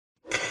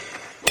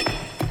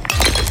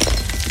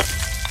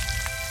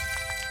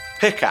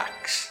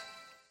Pickaxe.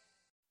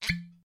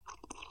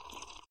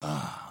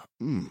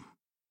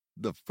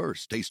 The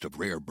first taste of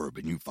rare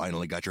bourbon you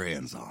finally got your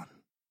hands on.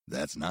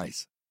 That's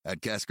nice.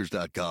 At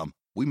Caskers.com,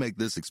 we make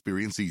this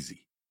experience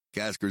easy.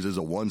 Caskers is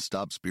a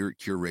one-stop spirit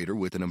curator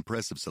with an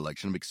impressive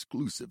selection of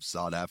exclusive,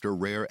 sought-after,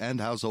 rare,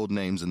 and household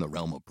names in the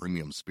realm of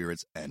premium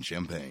spirits and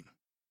champagne.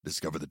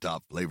 Discover the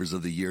top flavors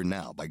of the year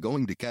now by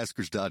going to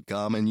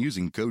Caskers.com and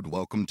using code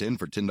WELCOME10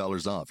 for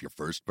 $10 off your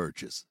first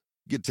purchase.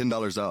 Get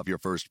 $10 off your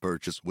first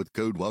purchase with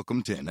code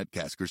WELCOME10 at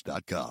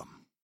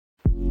Caskers.com.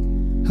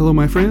 Hello,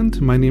 my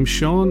friend. My name's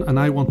Sean, and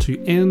I want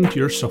to end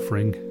your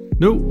suffering.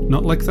 No,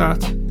 not like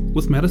that.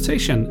 With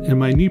meditation in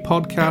my new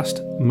podcast,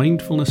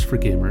 Mindfulness for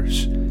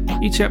Gamers.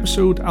 Each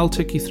episode, I'll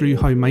take you through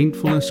how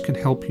mindfulness can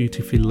help you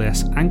to feel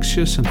less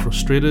anxious and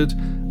frustrated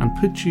and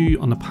put you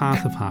on a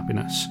path of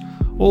happiness,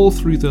 all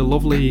through the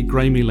lovely,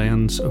 grimy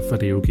lens of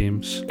video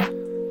games.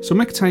 So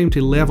make time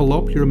to level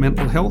up your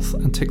mental health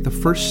and take the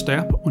first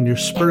step on your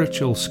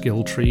spiritual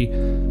skill tree.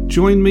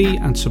 Join me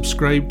and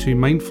subscribe to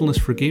Mindfulness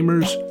for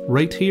Gamers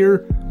right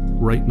here,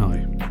 right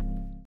now.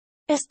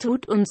 Es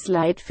tut uns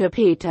leid für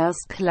Peters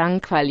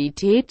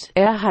Klangqualität,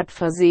 hat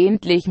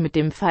versehentlich mit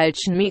dem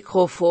falschen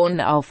Mikrofon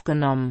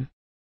aufgenommen.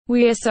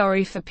 We are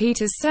sorry for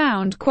Peter's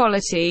sound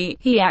quality,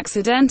 he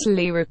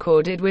accidentally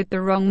recorded with the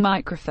wrong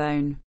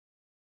microphone.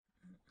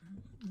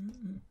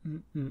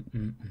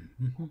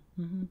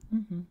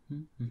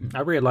 I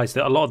realised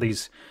that a lot of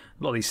these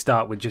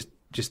start with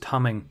just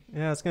humming.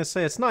 Yeah, I was going to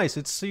say, it's nice,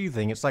 it's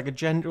soothing, it's like a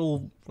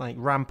gentle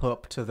ramp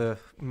up to the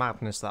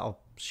madness that'll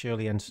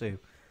surely ensue.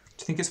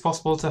 Do you think it's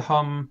possible to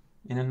hum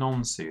in a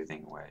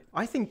non-soothing way?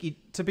 I think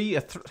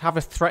to have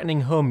a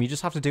threatening hum, you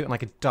just have to do it in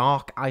like a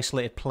dark,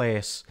 isolated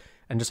place,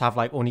 and just have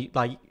only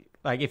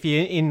if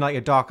you're in a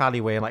dark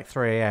alleyway at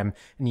 3 a.m.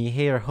 and you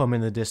hear a hum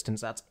in the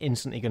distance, that's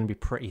instantly going to be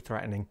pretty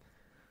threatening.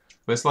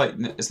 But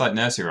it's like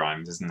nursery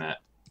rhymes, isn't it?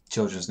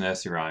 Children's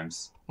nursery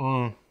rhymes.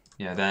 Mm.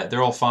 Yeah,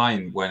 they're all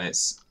fine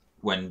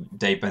when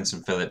Dave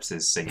Benson Phillips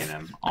is singing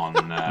them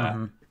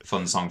on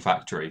Fun Song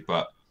Factory,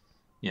 but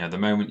the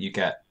moment you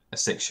get a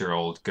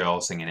 6-year-old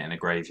girl singing it in a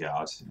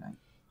graveyard,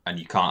 and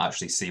you can't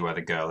actually see where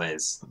the girl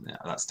is,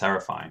 that's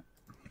terrifying.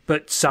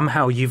 But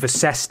somehow you've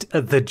assessed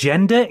the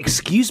gender?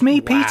 Excuse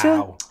me, Peter?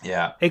 Wow.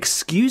 Yeah.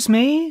 Excuse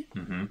me?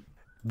 Mm-hmm.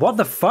 What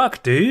the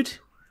fuck, dude?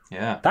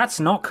 Yeah. That's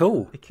not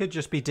cool. It could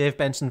just be Dave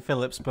Benson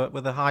Phillips, but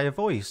with a higher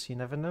voice. You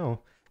never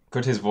know.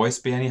 Could his voice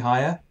be any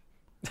higher?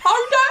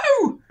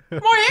 Oh no!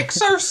 My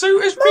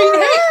exosuit has been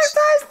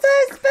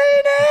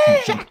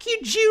hit! Jack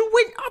and Jill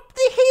went up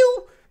the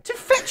hill to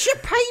fetch a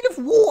pail of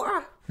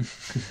water.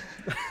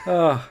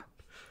 Oh,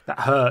 that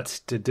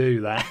hurt to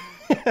do that.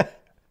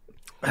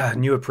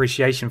 New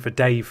appreciation for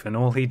Dave and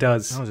all he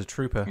does. That was a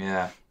trooper.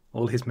 Yeah.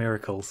 All his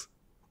miracles.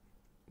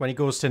 When he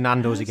goes to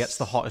Nando's, he gets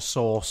the hottest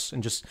sauce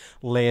and just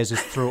layers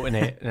his throat in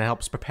it, and it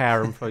helps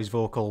prepare him for his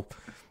vocal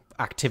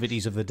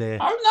activities of the day.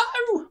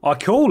 Oh I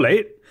call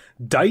it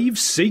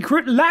Dave's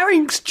secret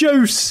larynx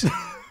juice.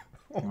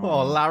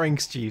 Oh,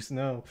 larynx juice,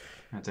 no.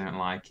 no! I don't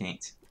like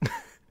it.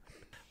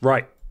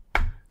 Right.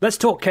 Let's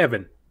talk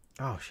Kevin.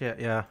 Oh, shit,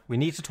 yeah. We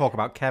need to talk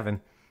about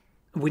Kevin.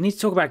 We need to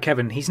talk about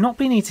Kevin. He's not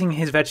been eating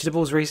his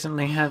vegetables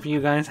recently. Have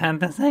you guys had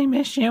the same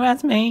issue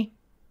as me?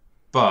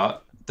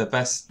 But the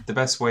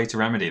best way to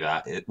remedy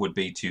that would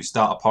be to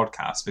start a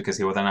podcast, because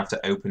he will then have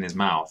to open his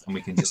mouth and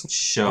we can just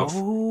shove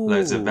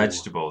loads of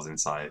vegetables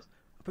inside.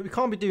 But we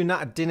can't be doing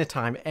that at dinner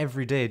time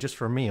every day just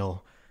for a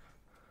meal.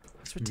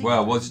 That's ridiculous.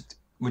 Well,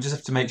 we'll just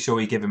have to make sure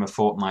we give him a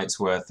fortnight's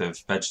worth of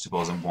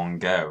vegetables in one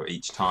go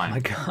each time. Oh my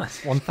God.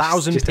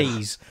 1,000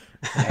 peas.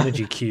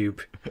 Energy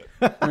cube.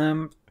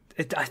 I'm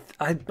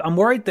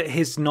worried that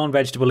his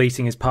non-vegetable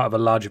eating is part of a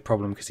larger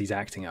problem because he's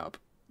acting up.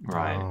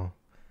 Right. Oh.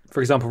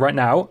 For example, right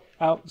now,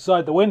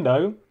 outside the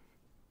window,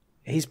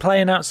 he's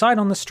playing outside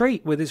on the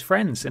street with his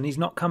friends and he's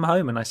not come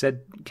home. And I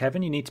said,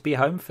 Kevin, you need to be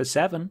home for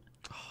 7.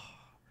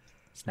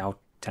 It's now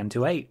 10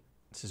 to 8.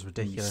 This is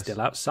ridiculous. He's still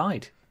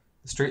outside.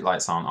 The street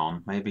lights aren't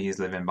on. Maybe he's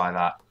living by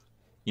that,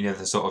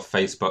 the sort of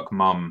Facebook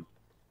mum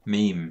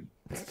meme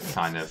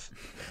kind of.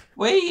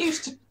 We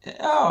used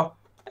to,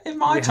 in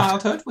my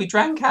childhood, we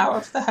drank out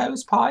of the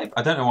hose pipe.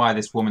 I don't know why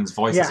this woman's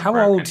voice isn't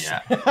broken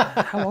yet.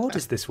 How old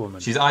is this woman?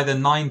 She's either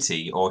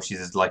 90 or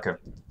she's like a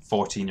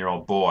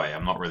 14-year-old boy.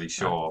 I'm not really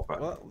sure.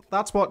 But Well,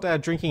 that's what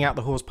drinking out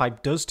the hose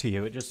pipe does to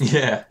you. It just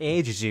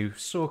ages you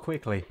so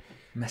quickly.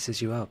 Messes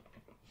you up.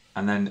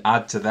 And then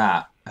add to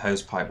that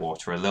hosepipe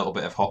water, a little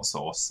bit of hot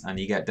sauce, and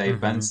you get Dave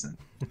Benson.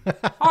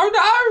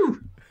 Oh no!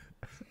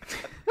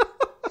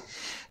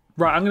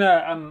 Right, I'm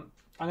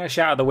gonna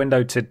shout out the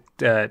window to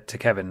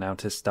Kevin now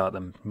to start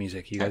the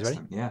music. Are you guys ready?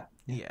 Yeah.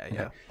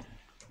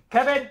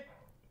 Kevin,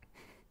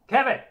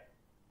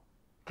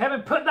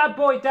 put that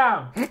boy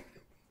down.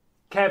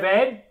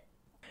 Kevin,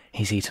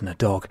 he's eaten a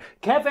dog.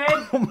 Kevin,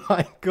 Oh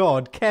my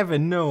God,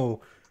 Kevin,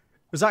 no.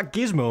 Was that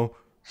Gizmo?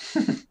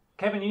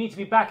 Kevin, you need to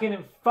be back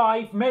in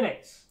 5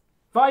 minutes.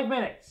 5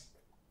 minutes.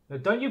 Now,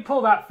 don't you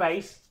pull that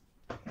face.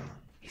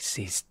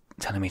 He's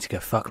telling me to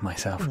go fuck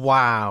myself.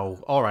 Wow.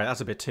 All right,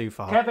 that's a bit too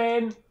far.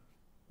 Kevin,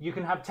 You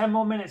can have 10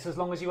 more minutes as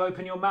long as you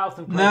open your mouth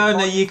and play No,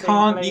 the you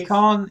volume can't.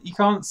 thing, You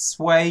can't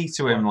sway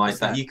to him like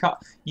that. You can't.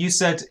 You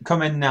said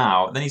come in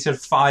now. Then he said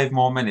 5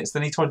 more minutes.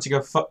 Then he told you to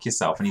go fuck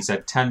yourself, and he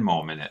said 10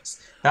 more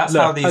minutes. That's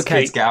how these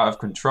kids get out of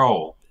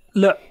control.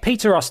 Look,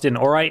 Peter Austin,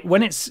 all right.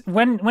 When it's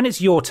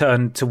your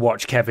turn to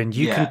watch Kevin,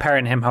 you can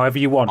parent him however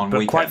you want.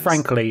 But quite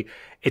frankly,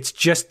 it's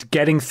just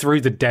getting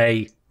through the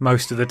day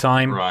most of the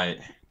time. Right.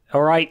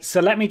 All right.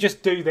 So let me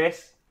just do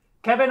this.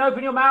 Kevin,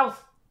 open your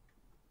mouth.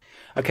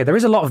 Okay, there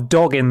is a lot of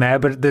dog in there,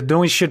 but the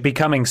noise should be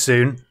coming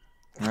soon.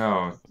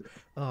 Oh,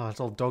 it's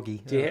all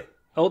doggy. Do you...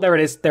 Oh, there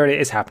it is. There it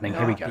is happening.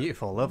 Here we go.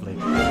 Beautiful, lovely.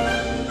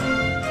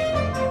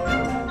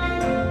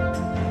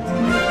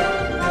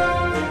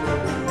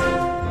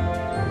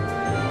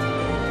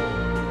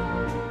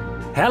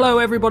 Hello,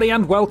 everybody,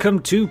 and welcome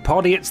to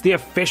Podiots, the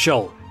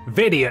official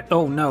video.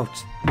 Oh no,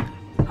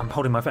 I'm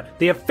holding my phone.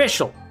 The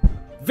official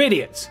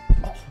Vidiots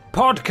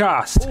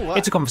podcast.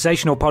 It's a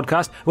conversational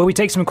podcast where we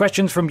take some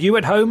questions from you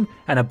at home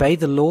and obey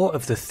the law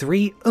of the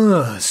 3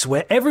 Us,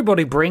 where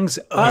everybody brings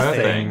a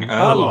thing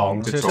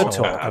along to talk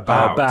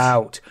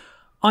about.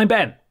 I'm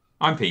Ben.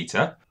 I'm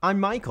Peter.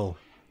 I'm Michael.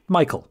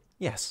 Michael.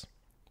 Yes.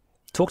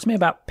 Talk to me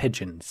about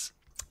pigeons.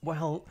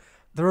 Well,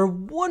 they're a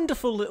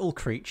wonderful little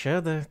creature.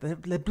 They're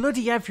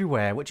bloody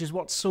everywhere, which is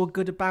what's so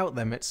good about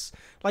them. It's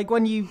like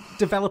when you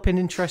develop an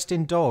interest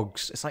in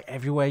dogs, it's like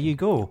everywhere you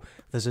go,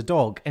 there's a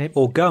dog.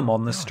 Or gum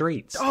on the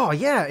streets. Oh,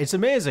 yeah, it's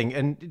amazing.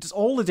 And it's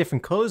all the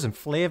different colours and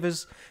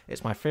flavours.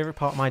 It's my favourite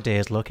part of my day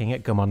is looking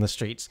at gum on the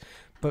streets.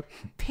 But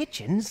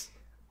pigeons,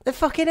 they're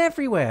fucking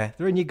everywhere.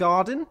 They're in your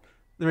garden.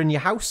 They're in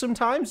your house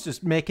sometimes,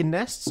 just making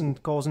nests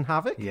and causing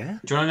havoc. Yeah.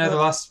 Do you want to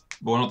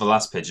know not the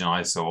last pigeon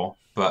I saw,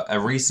 but a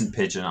recent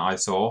pigeon I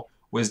saw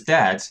was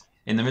dead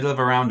in the middle of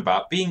a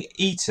roundabout being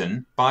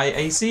eaten by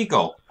a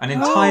seagull. An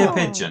entire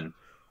pigeon.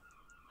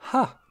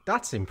 Huh.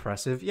 That's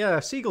impressive. Yeah,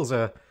 seagulls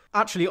are...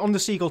 Actually, on the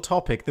seagull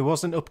topic, there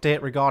was an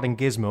update regarding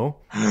Gizmo.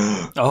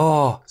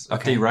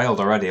 I've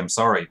derailed already, I'm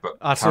sorry, but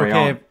That's carry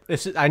okay.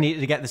 on. I needed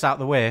to get this out of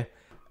the way.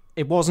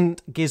 It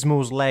wasn't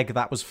Gizmo's leg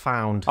that was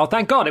found. Oh,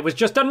 thank God, it was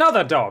just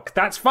another dog.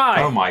 That's fine.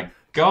 Oh my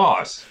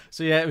God.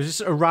 So yeah, it was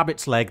just a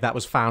rabbit's leg that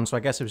was found. So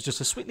I guess it was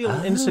just a sweet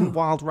little innocent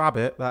wild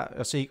rabbit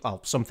that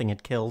something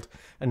had killed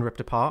and ripped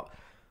apart.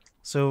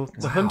 So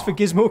the hunt for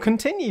Gizmo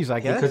continues,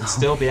 I guess. He could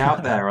still be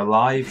out there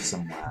alive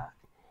somewhere.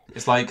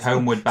 It's like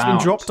Homeward Bound. He's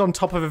been dropped on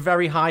top of a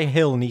very high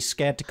hill and he's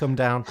scared to come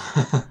down.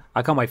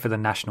 I can't wait for the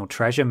National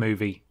Treasure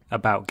movie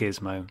about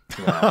Gizmo.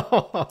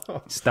 Yeah.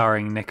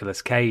 Starring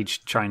Nicolas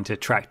Cage trying to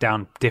track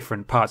down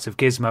different parts of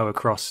Gizmo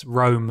across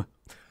Rome.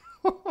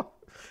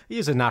 He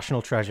is a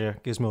national treasure,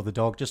 Gizmo the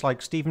dog, just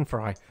like Stephen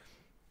Fry.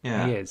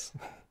 Yeah. He is.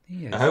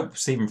 I hope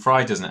Stephen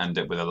Fry doesn't end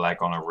up with a leg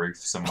on a roof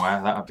somewhere.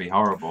 That would be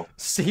horrible.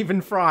 Stephen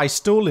Fry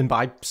stolen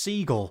by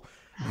seagull.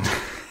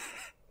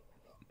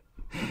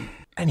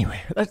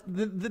 Anyway,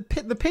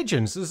 the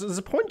pigeons. There's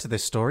a point to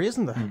this story,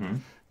 isn't there? Mm-hmm.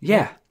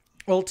 Yeah.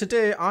 Well,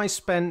 today I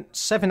spent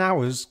 7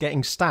 hours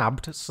getting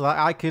stabbed so that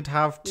I could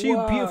have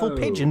 2 beautiful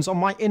pigeons on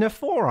my inner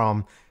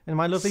forearm in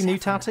my lovely new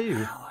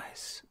tattoo.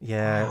 Hours.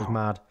 Yeah, It was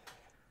mad.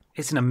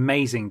 It's an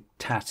amazing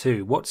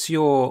tattoo. What's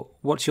your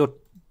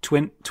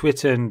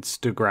Twitter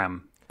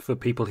Instagram for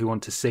people who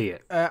want to see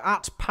it?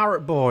 At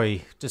Parrot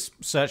Boy.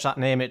 Just search that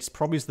name. It's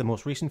probably the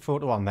most recent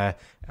photo on there.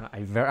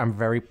 I'm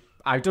very...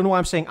 I don't know why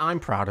I'm saying I'm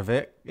proud of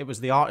it. It was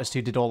the artist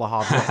who did all the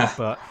hard work,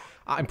 but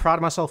I'm proud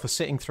of myself for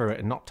sitting through it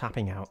and not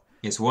tapping out.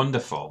 It's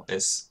wonderful.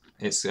 It's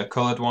a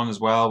coloured one as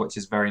well, which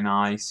is very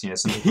nice. You know,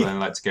 some people don't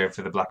like to go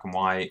for the black and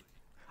white.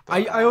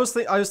 But, I was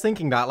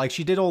thinking that, like,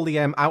 she did all the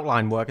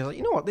outline work. I was like,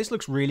 you know what, this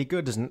looks really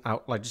good as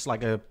just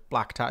like a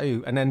black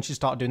tattoo. And then she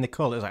started doing the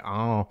colour. It was like,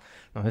 oh,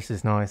 this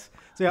is nice.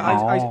 So yeah,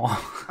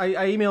 I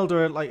emailed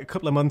her like a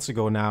couple of months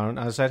ago now, and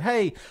I said,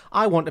 hey,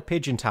 I want a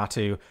pigeon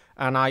tattoo.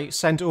 And I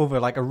sent over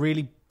like a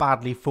really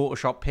badly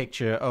photoshopped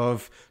picture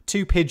of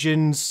 2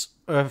 pigeons,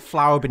 a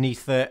flower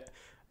beneath it,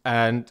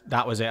 and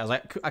that was it. I was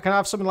like, I can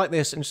have something like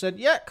this. And she said,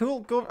 yeah, cool,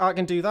 go, I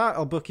can do that.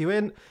 I'll book you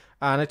in.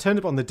 And I turned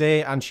up on the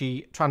day, and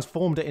she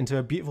transformed it into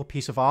a beautiful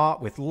piece of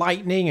art with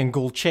lightning and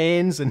gold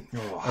chains and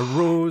a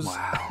rose.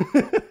 Wow.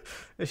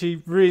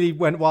 She really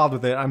went wild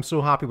with it. I'm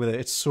so happy with it.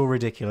 It's so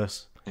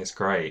ridiculous. It's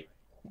great.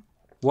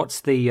 What's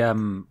the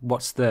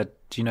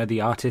do you know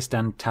the artist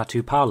and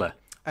tattoo parlor?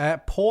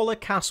 Paula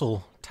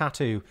Castle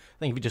Tattoo. I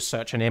think if you just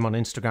search her name on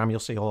Instagram, you'll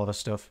see all of her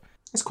stuff.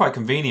 It's quite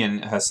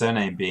convenient, her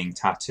surname being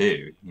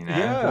Tattoo, you know?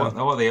 Yeah. What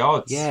are the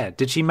odds? Yeah.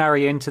 Did she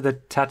marry into the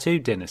tattoo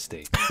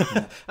dynasty?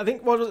 I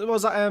think, what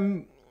was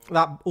that,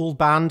 that old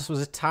band,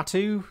 was it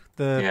Tattoo?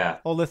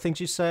 All the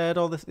things you said,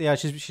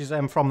 she's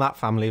from that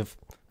family of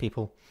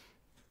people.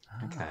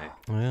 Okay.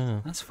 Yeah.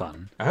 That's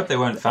fun. I hope they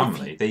weren't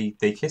family.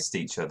 They kissed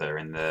each other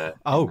in the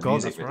God,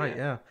 music that's right,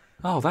 video. yeah.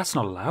 Oh, that's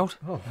not allowed.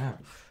 Oh, yeah.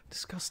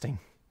 Disgusting.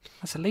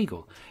 That's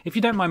illegal. If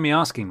you don't mind me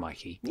asking,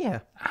 Mikey. Yeah.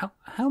 How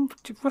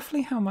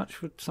roughly how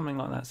much would something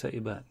like that set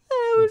you back?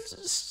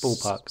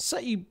 Ballpark.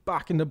 Set you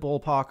back in the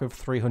ballpark of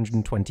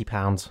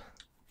 £320.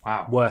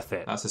 Wow. Worth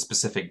it. That's a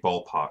specific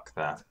ballpark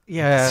there.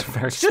 Yeah. It's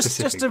very just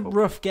specific a ballpark.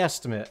 rough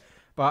guesstimate.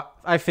 But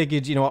I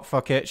figured, you know what,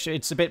 fuck it.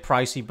 It's a bit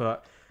pricey,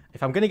 but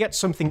if I'm going to get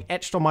something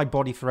etched on my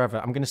body forever,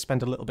 I'm going to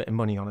spend a little bit of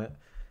money on it.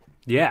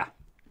 Yeah,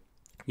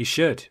 you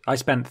should. I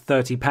spent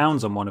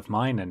 £30 on one of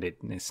mine, and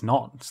it's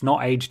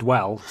not aged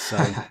well. So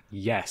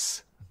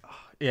yes.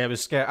 Yeah, it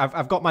was scary.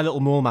 I've got my little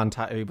mole man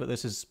tattoo, but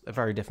this is a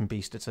very different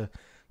beast. It's a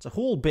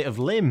whole bit of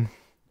limb.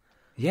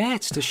 Yeah,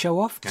 it's to show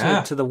off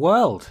to the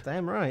world.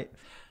 Damn right.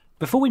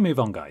 Before we move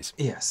on, guys,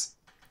 Yes.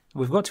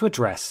 we've got to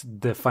address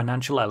the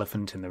financial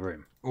elephant in the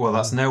room. Well,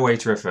 that's no way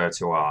to refer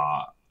to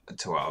our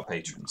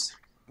patrons.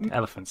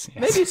 Elephants,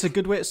 yes. Maybe it's a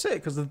good way to say it,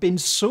 because they've been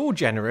so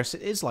generous,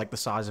 it is like the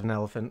size of an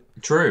elephant.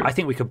 True. I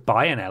think we could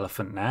buy an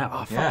elephant now.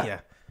 Oh, fuck yeah.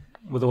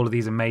 With all of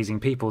these amazing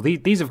people.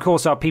 These, of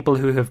course, are people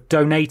who have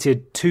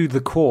donated to the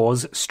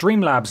cause.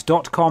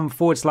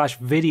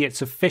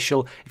 Streamlabs.com/Vidiots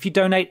official. If you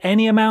donate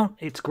any amount,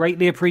 it's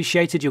greatly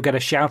appreciated. You'll get a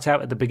shout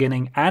out at the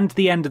beginning and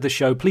the end of the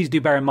show. Please do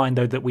bear in mind,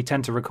 though, that we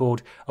tend to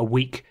record a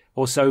week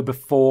or so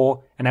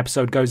before an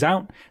episode goes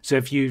out. So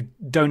if you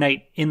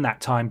donate in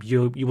that time,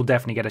 you will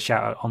definitely get a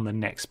shout out on the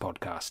next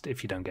podcast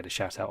if you don't get a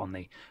shout out on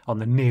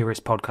the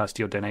nearest podcast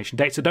to your donation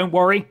date. So don't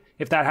worry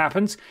if that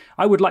happens.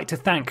 I would like to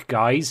thank,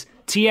 guys,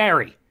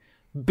 Thierry,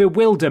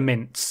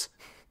 Bewildermints,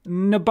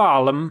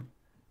 Nabalum,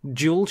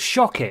 Jules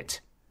Shockit,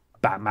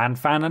 Batman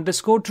Fan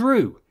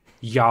 _Drew,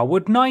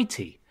 Yarwood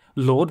Nighty,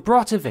 Lord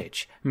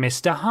Brotovich,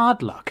 Mr.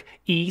 Hardluck,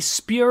 E.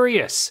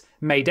 Spurious,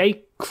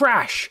 Mayday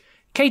Crash,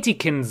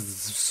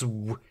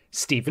 Katiekins,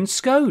 Stephen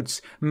Scodes,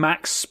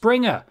 Max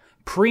Springer,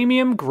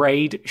 Premium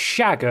Grade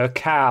Shagger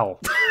Cal.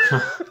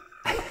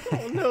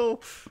 Oh, no.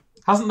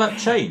 Hasn't that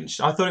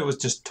changed? I thought it was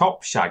just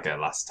Top Shagger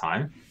last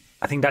time.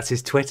 I think that's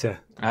his Twitter.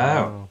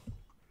 Oh.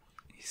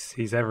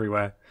 He's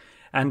everywhere.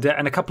 And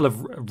a couple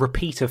of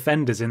repeat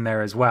offenders in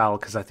there as well,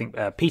 because I think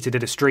Peter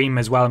did a stream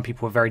as well, and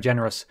people were very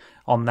generous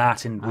on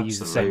that, and we use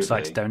the same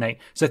site to donate.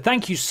 So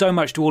thank you so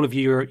much to all of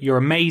you. You're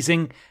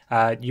amazing.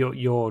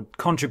 Your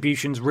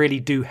contributions really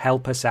do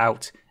help us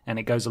out, and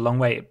it goes a long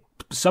way.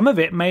 Some of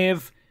it may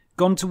have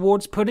gone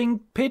towards putting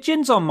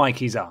pigeons on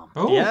Mikey's arm.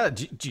 Oh. Yeah,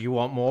 do you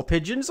want more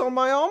pigeons on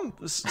my arm?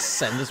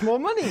 Send us more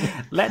money.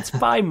 Let's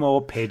buy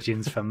more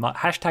pigeons for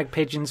hashtag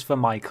pigeons for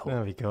Michael.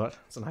 There we go.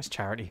 It's a nice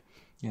charity.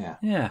 Yeah.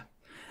 Yeah.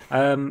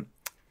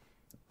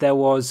 There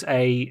was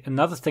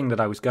another thing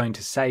that I was going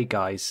to say,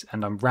 guys,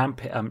 and I'm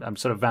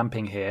sort of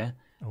vamping here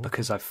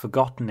because I've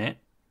forgotten it.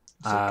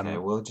 It's okay.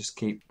 We'll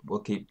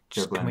keep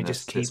juggling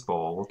this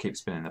ball. We'll keep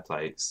spinning the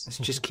plates. Let's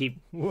just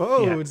keep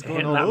It's going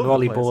hitting all that over the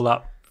volleyball place.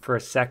 up for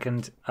a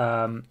second.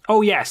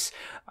 Oh yes,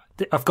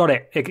 I've got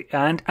it,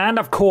 and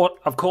I've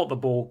caught the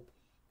ball,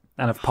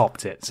 and I've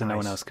popped it, so Nice.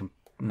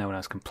 no one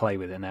else can play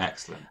with it now.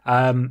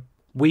 Excellent.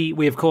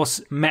 We of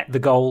course met the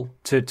goal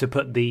to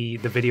put the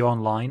video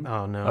online.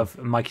 Oh, no. Of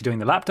Mikey doing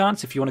the lap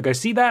dance. If you want to go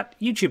see that,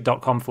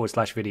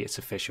 youtube.com/Vidiots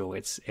official.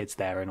 It's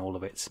there in all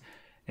of its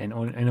in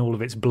all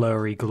of its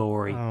blurry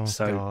glory. Oh,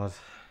 so God.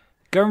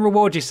 go and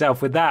reward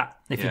yourself with that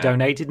if you Yeah.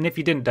 donated, and if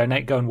you didn't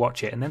donate, go and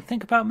watch it, and then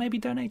think about maybe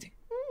donating.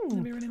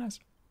 That'd be really nice.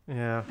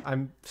 Yeah,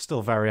 I'm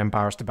still very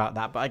embarrassed about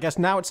that, but I guess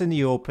now it's in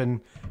the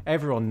open.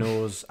 Everyone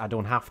knows I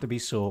don't have to be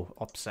so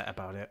upset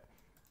about it.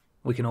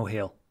 We can all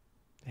heal.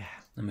 Yeah.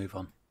 And move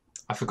on.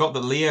 I forgot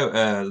that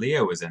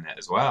Leo was in it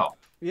as well.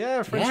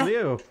 Yeah, French Yeah.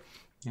 Leo.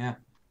 Yeah.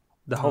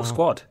 The whole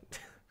squad.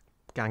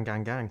 Gang,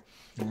 gang, gang.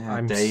 Yeah.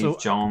 I'm Dave, so-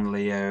 John,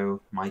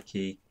 Leo,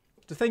 Mikey.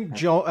 To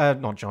think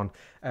not John,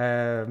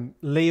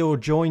 Leo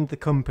joined the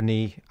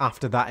company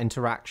after that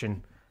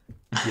interaction.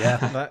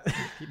 Yeah.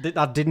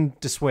 That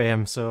didn't dissuade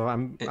him, so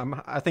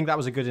I think that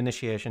was a good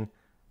initiation.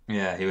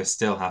 Yeah, he was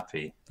still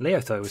happy. Leo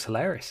thought it was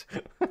hilarious.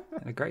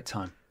 Had a great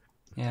time.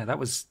 Yeah,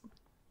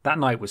 that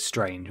night was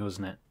strange,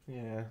 wasn't it?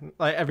 Yeah,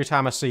 like every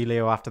time I see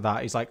Leo after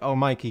that, he's like, "Oh,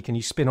 Mikey, can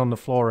you spin on the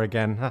floor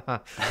again?"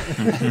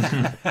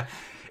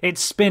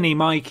 It's Spinny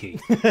Mikey.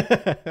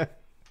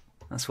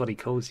 That's what he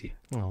calls you.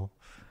 Oh.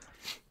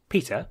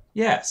 Peter,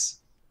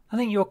 Yes, I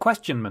think you're a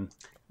question man.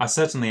 I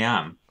certainly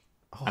am.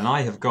 And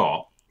I have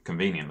got,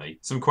 conveniently,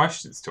 some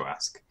questions to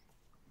ask.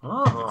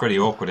 It'd be pretty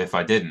awkward if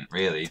I didn't,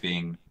 really,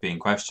 being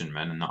question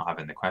man and not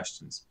having the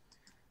questions.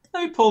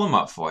 Let me pull them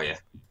up for you.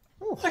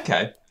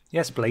 Okay.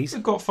 Yes, please.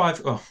 We've got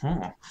five.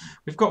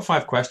 We've got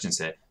 5 questions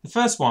here. The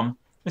first one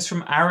is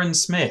from Aaron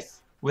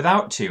Smith.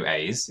 Without 2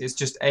 A's, it's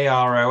just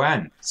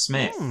Aron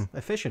Smith.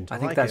 Efficient. I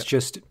think like that's it.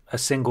 just a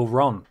single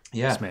Ron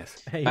Yeah.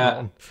 Smith. Hey,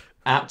 Ron.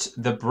 At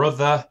the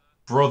brother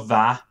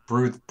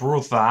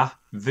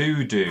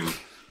voodoo.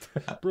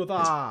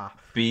 Brother.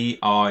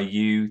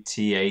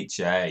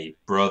 BRUTHA.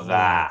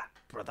 Brother.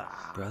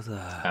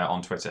 Brother.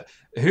 On Twitter.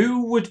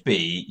 Who would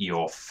be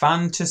your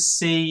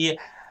fantasy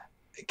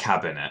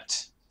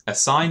cabinet?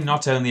 Assign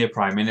not only a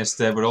prime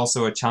minister, but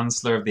also a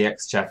chancellor of the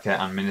exchequer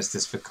and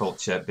ministers for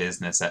culture,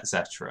 business,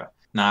 etc.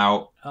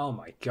 Now, Oh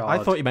my god.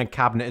 I thought you meant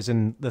cabinet as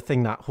in the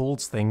thing that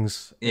holds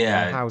things. in the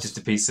yeah, house. just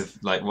a piece of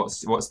like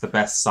what's the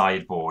best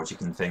sideboard you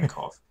can think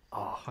of.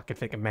 Oh, I could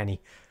think of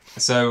many.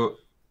 So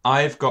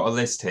I've got a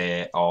list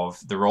here of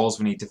the roles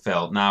we need to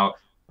fill. Now,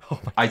 Oh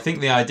I think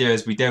the idea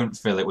is we don't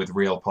fill it with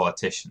real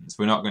politicians.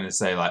 We're not going to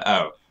say like,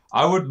 oh,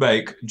 I would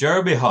make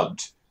Jeremy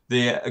Hunt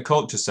the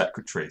culture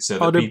secretary. So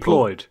that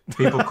Unemployed.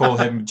 people call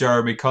him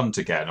Jeremy Cunt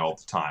again all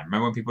the time.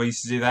 Remember when people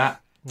used to do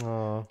that?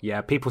 Oh.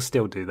 Yeah, people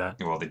still do that.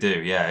 Well, they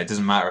do. Yeah, it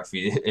doesn't matter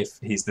if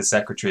he's the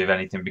secretary of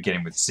anything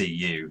beginning with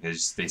CU.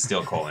 They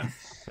still call him.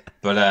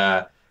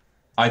 But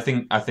I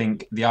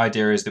think the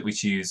idea is that we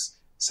choose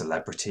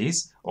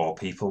celebrities or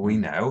people we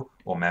know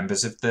or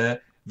members of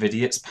the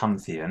Podiots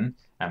pantheon,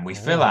 and we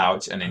fill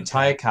out an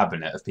entire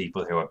cabinet of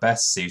people who are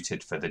best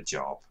suited for the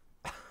job.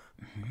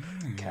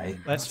 Okay,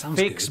 Let's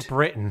fix good.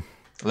 Britain.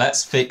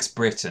 let's fix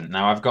Britain.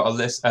 Now I've got a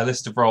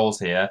list of roles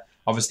here.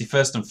 Obviously,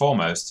 first and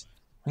foremost,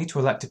 we need to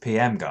elect a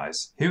PM,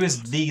 guys. Who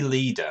is the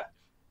leader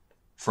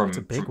from It's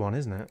a big one,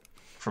 isn't it?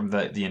 from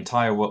the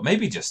entire world?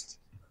 Maybe just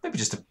a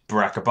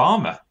Barack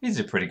Obama. He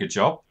did a pretty good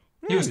job.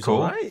 He was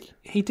cool. Right.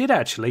 He did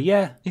actually,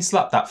 yeah. He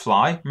slapped that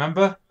fly.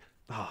 Remember?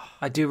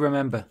 I do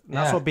remember.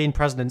 That's Yeah. what being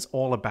president's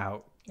all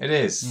about. It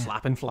is.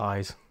 Slapping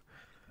flies.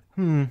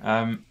 But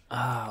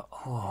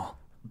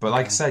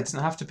like I said, it doesn't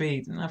have to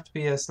be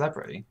a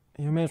celebrity.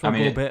 You may as well I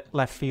mean, go a bit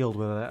left field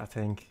with it, I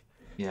think.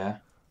 Yeah.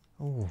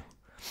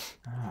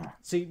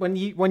 See, when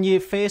you're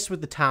faced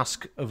with the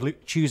task of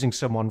choosing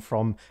someone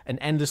from an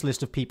endless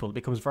list of people, it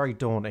becomes very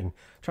daunting. I'm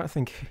trying to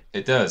think.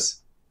 It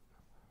does.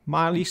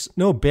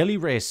 Billy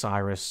Ray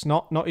Cyrus,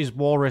 not his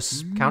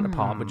walrus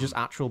counterpart, but just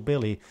actual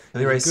Billy.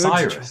 Billy Ray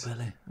Cyrus.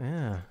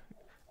 Yeah,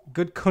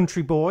 good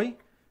country boy.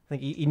 I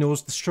think he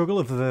knows the struggle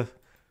of the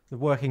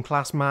working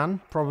class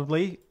man,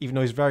 probably, even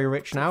though he's very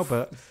rich now.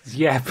 But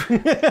Yeah,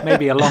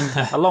 maybe a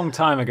long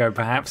time ago,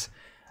 perhaps.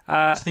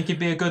 I think he'd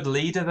be a good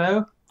leader,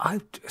 though.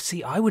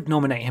 I would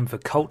nominate him for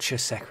culture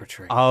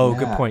secretary.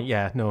 good point.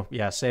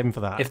 Yeah, save him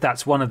for that. If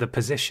that's one of the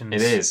positions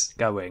It is.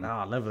 going.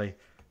 Lovely.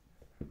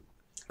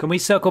 Can we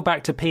circle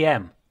back to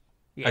PM?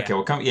 Okay,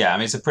 well, I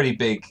mean, it's a pretty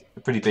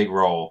big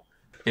role.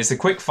 It's a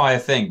quick fire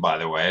thing, by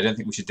the way. I don't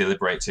think we should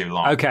deliberate too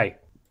long. Okay.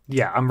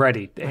 Yeah, I'm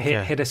ready.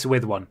 Hit us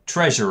with one.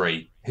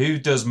 Treasury. Who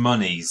does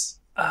monies?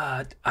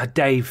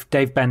 Dave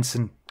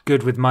Benson,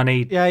 good with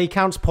money. Yeah, he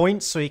counts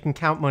points, so he can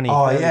count money.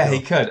 Oh, There we yeah, go.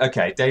 he could.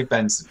 Okay, Dave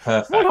Benson.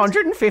 Perfect.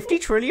 150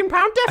 trillion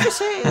pound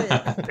deficit.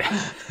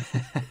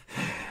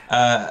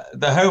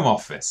 The Home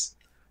Office.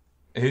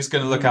 Who's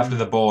going to look after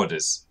the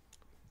borders?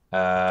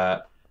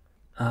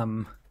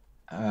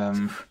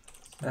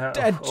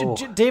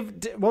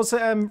 Was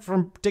it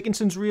from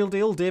Dickinson's Real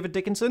Deal, David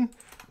Dickinson?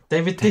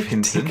 David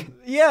Dickinson.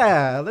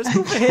 Yeah, let's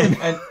go for him.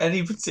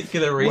 Any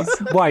particular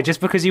reason? Why? Just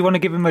because you want to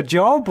give him a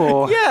job,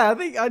 or Yeah, I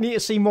think I need to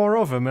see more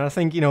of him, and I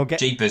think get.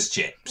 Jeepers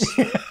chips.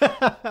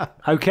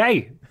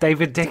 okay,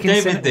 David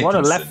Dickinson. David What a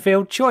Dickinson. left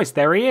field choice.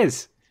 There he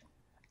is.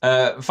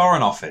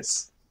 Foreign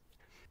Office.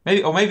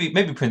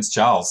 Maybe Prince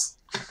Charles.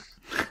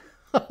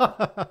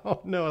 Oh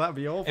no, that'd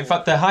be awful. In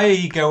fact, the higher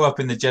you go up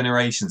in the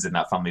generations in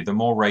that family, the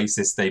more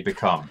racist they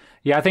become.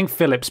 Yeah, I think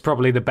Philip's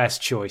probably the best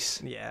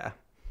choice. Yeah.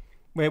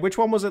 Wait, which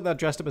one was it that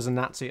dressed up as a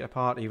Nazi at a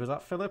party? Was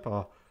that Philip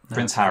or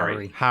Prince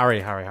Harry.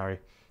 Harry?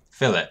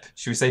 Philip.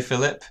 Should we say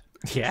Philip?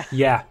 Yeah.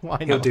 Yeah, Why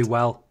he'll not? do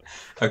well.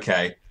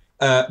 Okay.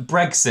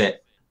 Brexit.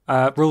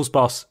 Rules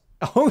boss.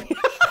 Oh yeah.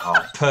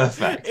 Oh,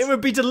 perfect. It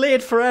would be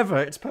delayed forever.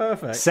 It's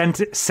perfect.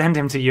 Send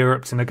him to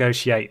Europe to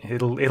negotiate.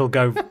 It'll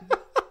go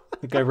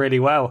really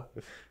well.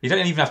 You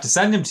don't even have to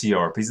send him to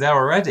Europe. He's there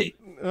already.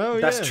 Oh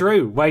yeah. That's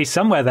true. Well, he's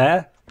somewhere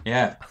there.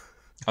 Yeah.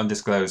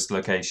 Undisclosed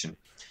location.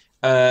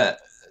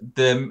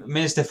 The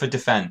Minister for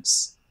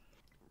Defence.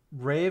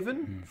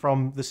 Raven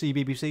from the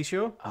CBBC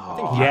show. I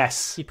think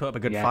Yes. he put up a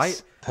good Yes.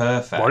 fight.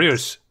 Perfect.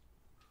 Warriors.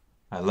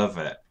 I love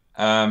it.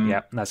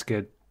 Yeah, that's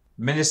good.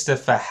 Minister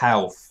for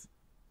Health.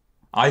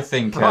 I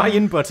think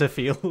Brian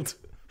Butterfield.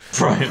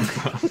 Brian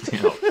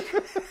Butterfield.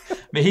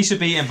 I mean, he should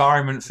be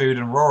Environment, Food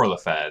and Rural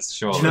Affairs,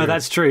 surely. No,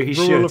 that's true. He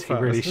Rural should. He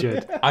affairs. really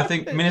should. I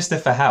think Minister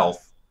for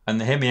Health,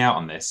 and hear me out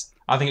on this,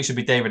 I think it should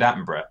be David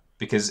Attenborough,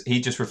 because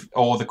he just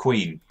or the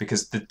Queen,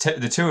 because the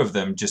two of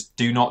them just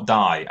do not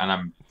die,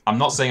 and I'm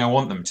not saying I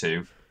want them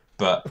to,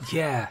 but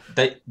Yeah,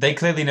 they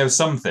clearly know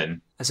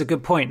something. that's a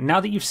good point. Now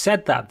that you've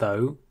said that,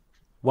 though,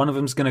 one of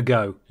them's going to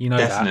go. You know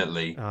that.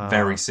 Definitely,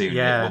 very soon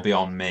yeah. it will be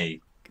on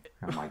me.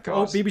 Oh my Oh,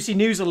 god! BBC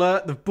News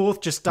alert! They've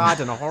both just died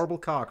in a horrible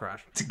car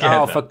crash. Together.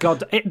 Oh, for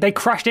God. They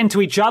crashed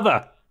into each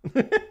other.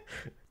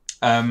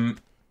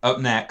 Up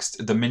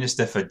next, the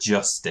Minister for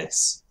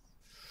Justice.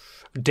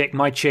 Dick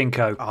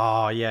Mychenko.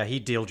 Oh yeah,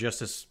 he'd deal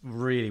justice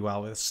really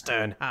well with a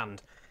stern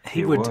hand.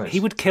 He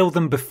would kill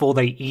them before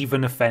they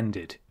even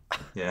offended.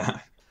 Yeah,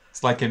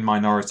 it's like in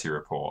Minority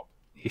Report.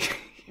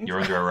 You're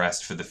under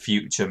arrest for the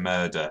future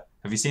murder.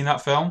 Have you seen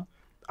that film?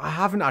 I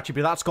haven't actually,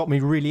 but that's got me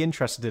really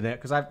interested in it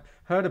because I've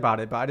heard about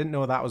it, but I didn't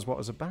know that was what it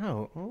was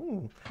about.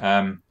 Oh,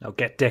 I'll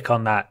get Dick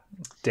on that.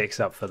 Dick's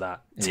up for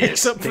that.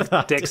 Dick's up for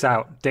that. Dick's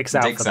out. Dick's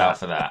out Dick's for out that.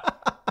 for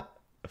that.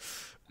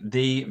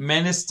 The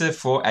Minister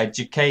for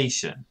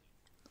Education.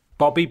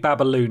 Bobby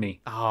Babalooni.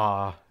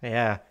 Ah,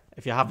 yeah.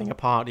 If you're having a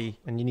party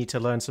and you need to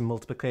learn some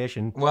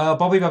multiplication, Well,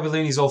 Bobby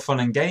Babalooni's all fun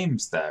and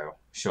games, though,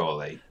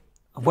 surely.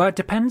 Well, it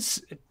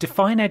depends.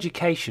 Define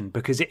education,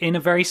 because in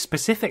a very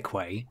specific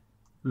way,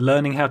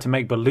 learning how to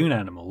make balloon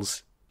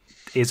animals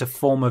is a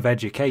form of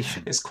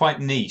education. It's quite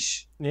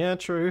niche. Yeah,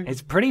 true.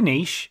 It's pretty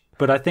niche,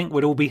 but I think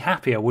we'd all be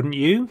happier, wouldn't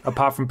you?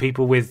 Apart from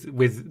people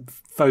with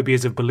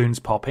phobias of balloons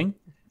popping.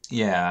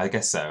 Yeah, I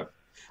guess so.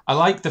 I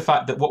like the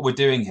fact that what we're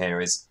doing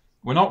here is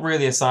we're not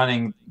really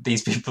assigning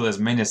these people as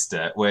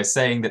minister. We're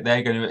saying that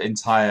they're going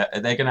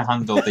to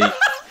handle the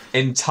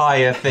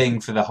entire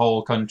thing for the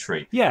whole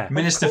country. Yeah,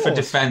 Minister for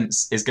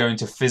Defence is going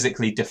to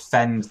physically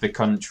defend the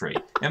country.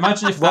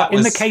 Imagine if that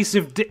was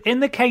in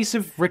the case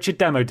of Richard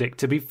Demodick.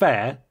 To be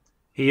fair,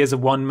 he is a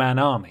one-man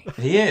army.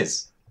 He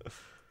is,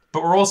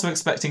 but we're also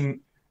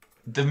expecting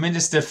the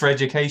Minister for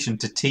Education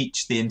to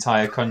teach the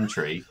entire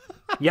country.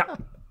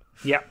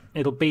 Yeah,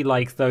 it'll be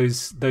like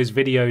those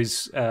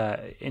videos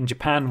in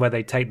Japan where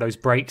they take those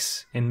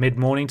breaks in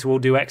mid-morning to all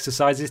do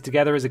exercises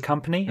together as a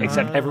company,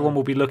 except everyone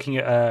will be looking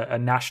at a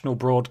national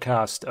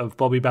broadcast of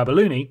Bobby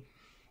Babalooni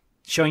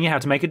showing you how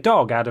to make a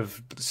dog out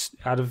of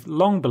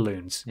long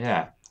balloons.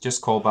 Yeah,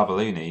 just call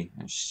Babalooni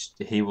and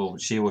she will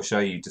show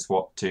you just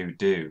what to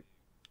do.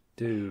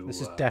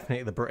 This is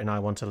definitely the Britain I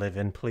want to live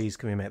in. Please,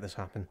 can we make this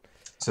happen?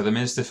 So the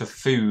Minister for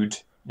Food,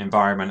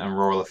 Environment and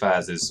Rural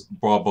Affairs is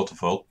Rob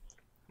Butterfield.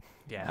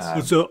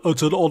 Yes. It's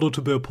an honour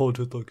to be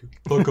appointed, thank you.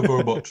 Thank you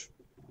very much.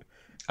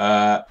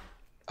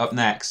 Up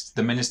next,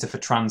 the Minister for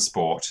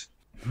Transport.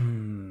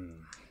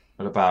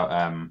 What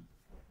about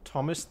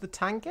Thomas the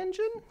Tank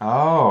Engine?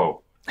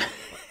 Oh,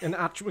 And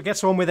actually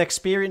gets on with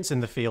experience in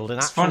the field. And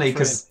it's funny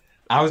because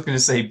I was going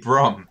to say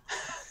Brum.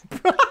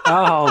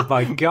 Oh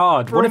my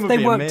God! What if would they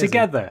be work amazing.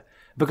 together?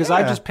 Because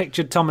I just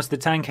pictured Thomas the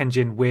Tank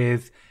Engine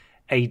with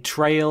a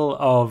trail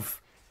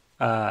of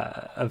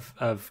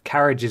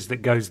carriages that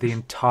goes the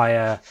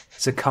entire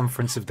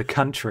circumference of the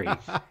country.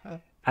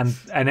 And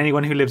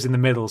anyone who lives in the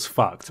middle's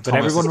fucked. But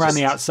Thomas everyone is around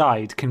the just-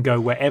 outside can go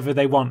wherever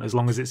they want as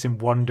long as it's in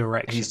one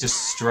direction. He's just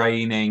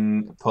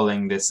straining,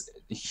 pulling this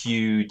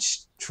huge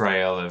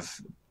trail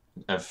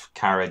of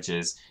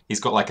carriages.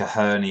 He's got like a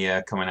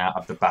hernia coming out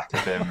of the back of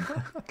him.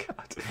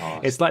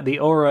 It's like the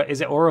Aura...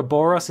 Is it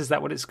Ouroboros? Is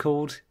that what it's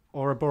called?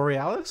 Aura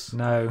Borealis?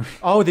 No.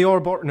 Oh, the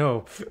Ouroboros.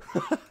 No.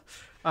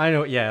 I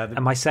know, yeah.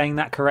 Am I saying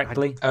that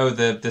correctly? Oh,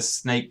 the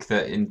snake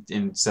that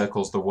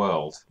encircles the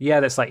world. Yeah,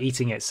 that's like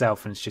eating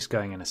itself and it's just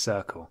going in a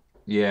circle.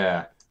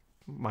 Yeah.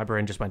 My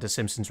brain just went to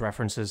Simpsons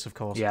references, of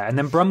course. Yeah, and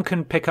then Brum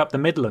can pick up the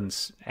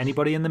Midlands.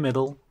 Anybody in the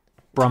middle,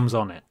 Brum's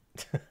on it.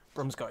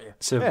 Brum's got you.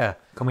 So Yeah.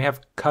 can we have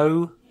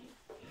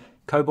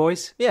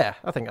co-boys? Yeah,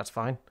 I think that's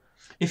fine.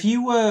 If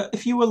you were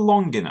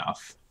long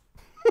enough,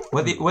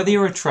 whether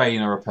you're a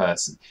train or a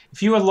person,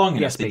 if you were long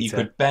enough Yes, that you Peter.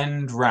 could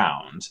bend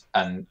round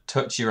and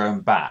touch your own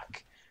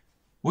back,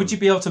 would you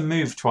be able to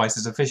move twice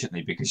as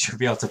efficiently because you'd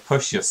be able to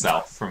push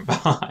yourself from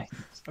behind?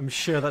 I'm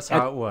sure that's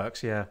how it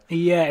works, yeah.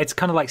 Yeah, it's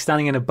kind of like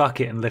standing in a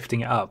bucket and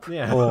lifting it up.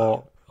 Yeah.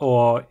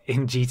 Or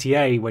in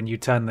GTA when you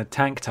turn the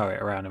tank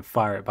turret around and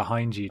fire it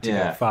behind you to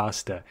Yeah. go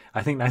faster.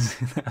 I think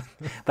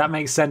that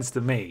makes sense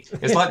to me.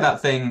 It's like that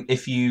thing.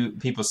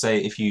 People say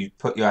if you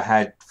put your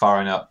head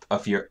far enough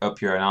up your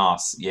own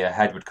arse, your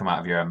head would come out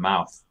of your own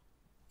mouth.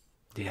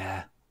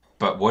 Yeah,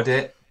 But would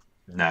it?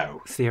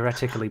 No.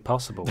 theoretically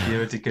possible.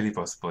 Theoretically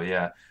possible.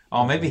 Yeah.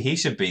 Oh, maybe he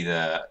should be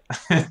the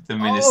the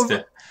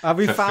minister. Have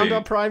we for found food.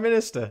 our Prime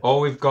Minister?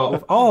 Or we've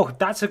got. Oh,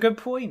 that's a good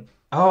point.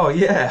 Oh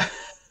yeah.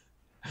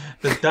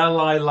 The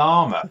Dalai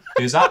Lama,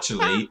 who's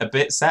actually a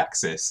bit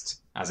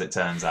sexist, as it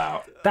turns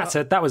out.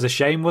 That was a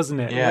shame,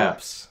 wasn't it? Yeah.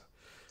 Whoops.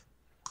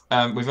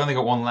 We've only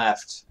got one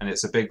left, and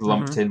it's a big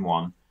lumped-in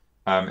one.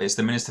 It's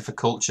the Minister for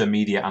Culture,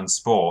 Media and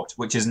Sport,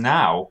 which is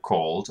now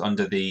called,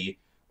 under the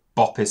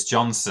Boppis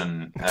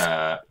Johnson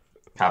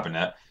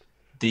cabinet,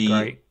 the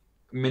Great.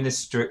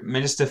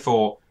 Minister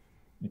for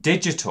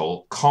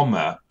Digital,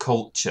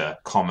 Culture,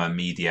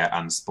 Media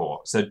and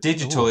Sport. So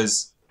digital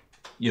is...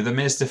 You're the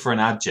minister for an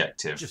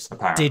adjective, Just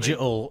apparently.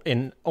 digital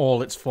in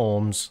all its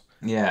forms.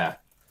 Yeah.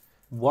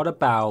 What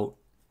about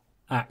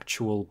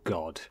actual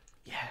God?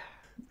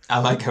 I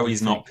like how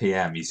he's not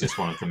PM, he's just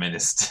one of the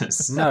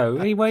ministers. No,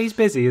 he's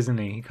busy, isn't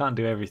he? He can't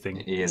do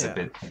everything. He is a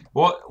bit...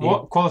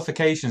 What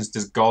qualifications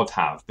does God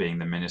have, being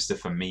the Minister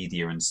for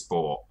Media and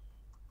Sport?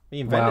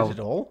 He invented Well- it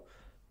all.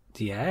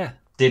 Yeah.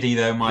 Did he,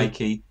 though,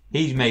 Mikey?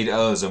 He made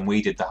us and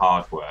we did the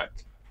hard work.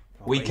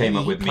 We came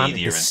up He with planted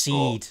media the and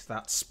seed sport.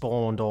 that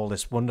spawned all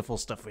this wonderful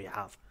stuff we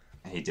have.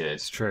 He did.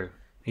 It's true.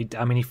 He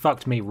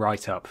fucked me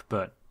right up,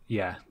 but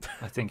yeah,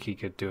 I think he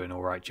could do an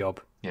all right job.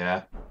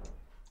 Yeah.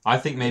 I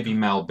think maybe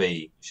Mel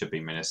B should be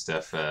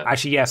Minister for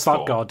Actually, yeah, fuck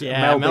Sport. God.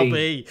 Yeah, Mel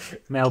B.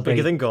 Mel B.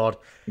 Bigger than God.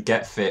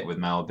 Get fit with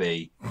Mel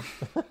B.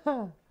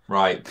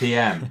 Right,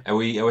 PM. Are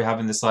we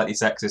having the slightly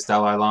sexist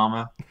Dalai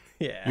Lama?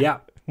 Yeah. Yeah.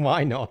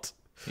 Why not?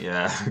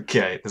 Yeah,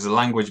 okay. There's a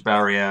language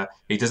barrier.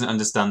 He doesn't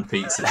understand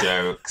pizza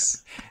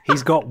jokes.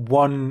 He's got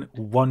one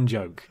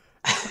joke.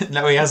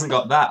 No, he hasn't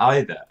got that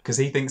either, because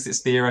he thinks it's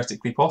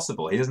theoretically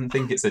possible. He doesn't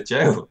think it's a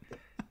joke.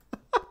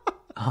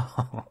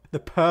 The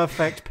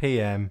perfect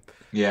PM.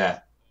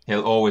 Yeah,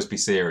 he'll always be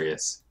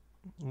serious.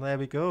 There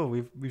we go.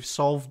 We've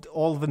solved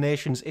all the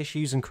nation's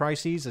issues and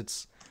crises.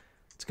 It's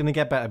going to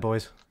get better,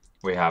 boys.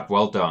 We have.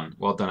 Well done.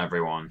 Well done,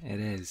 everyone. It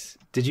is.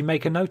 Did you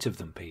make a note of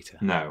them, Peter?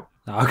 No.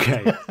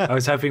 Okay. I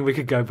was hoping we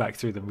could go back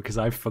through them because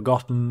I've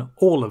forgotten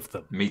all of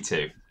them. Me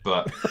too.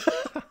 But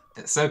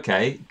it's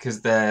okay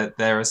because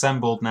they're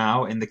assembled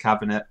now in the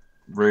cabinet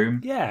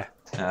room. Yeah.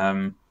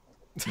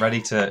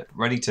 Ready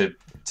to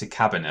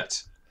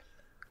cabinet.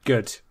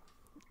 Good.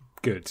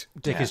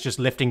 Dick is just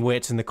lifting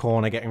weights in the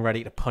corner, getting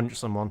ready to punch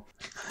someone.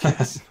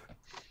 Yes.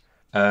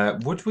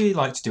 Would we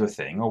like to do a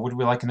thing, or would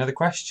we like another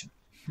question?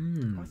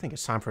 I think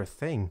it's time for a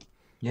thing.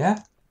 Yeah?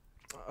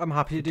 I'm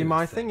happy to do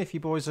my thing if you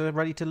boys are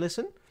ready to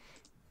listen.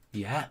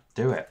 Yeah.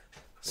 Do it.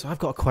 So I've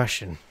got a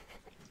question.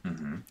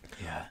 Mm-hmm.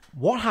 Yeah.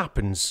 What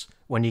happens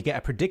when you get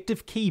a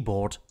predictive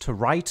keyboard to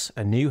write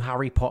a new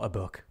Harry Potter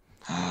book?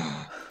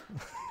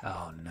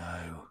 Oh,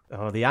 no.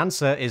 Oh, the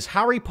answer is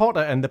Harry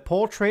Potter and the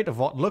Portrait of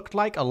What Looked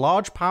Like a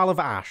Large Pile of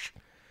Ash.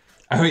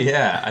 Oh,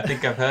 yeah. I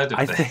think I've heard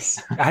of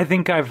this. I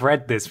think I've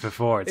read this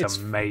before. It's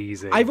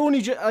amazing. I've only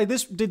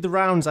this did the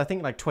rounds, I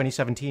think, like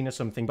 2017 or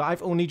something, but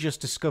I've only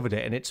just discovered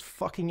it, and it's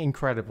fucking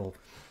incredible.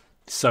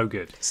 So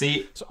good.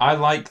 See, I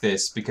like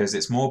this because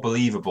it's more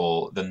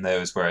believable than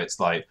those where it's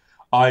like,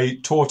 I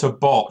taught a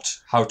bot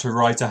how to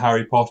write a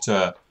Harry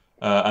Potter,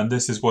 and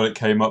this is what it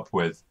came up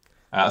with.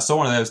 I saw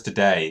one of those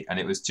today, and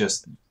it was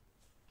just...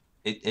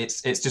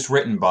 It's just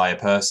written by a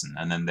person,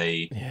 and then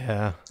they...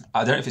 Yeah.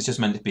 I don't know if it's just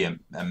meant to be a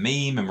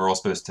meme, and we're all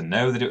supposed to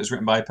know that it was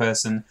written by a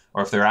person,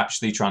 or if they're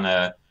actually trying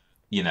to,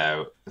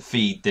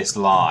 feed this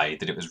lie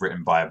that it was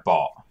written by a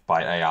bot,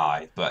 by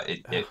AI. But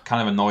it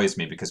kind of annoys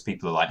me because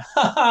people are like,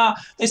 ha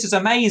ha, this is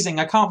amazing,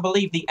 I can't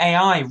believe the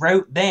AI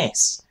wrote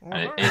this.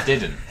 And it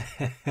didn't.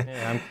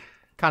 Yeah, I'm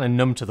kind of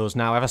numb to those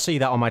now. If I see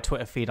that on my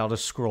Twitter feed, I'll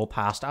just scroll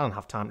past. I don't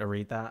have time to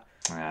read that.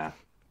 Yeah.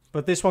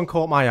 But this one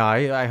caught my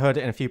eye. I heard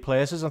it in a few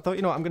places. I thought,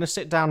 I'm going to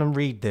sit down and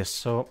read this.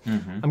 So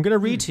I'm going to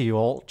read to you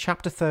all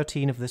Chapter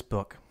 13 of this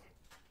book.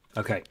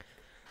 Okay.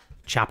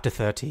 Chapter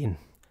 13.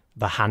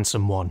 The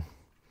Handsome One.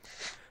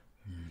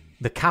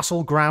 The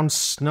castle grounds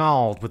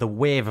snarled with a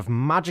wave of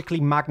magically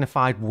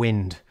magnified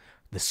wind.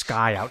 The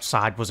sky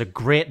outside was a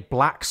great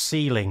black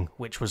ceiling,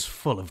 which was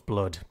full of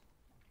blood.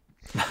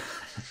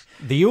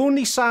 The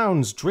only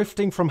sounds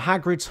drifting from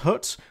Hagrid's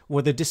hut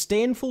were the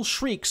disdainful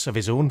shrieks of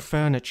his own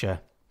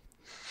furniture.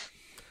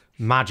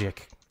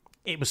 Magic.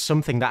 It was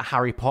something that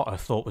Harry Potter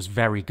thought was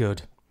very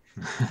good.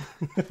 I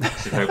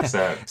hope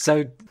so.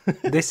 So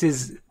this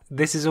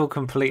is all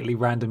completely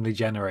randomly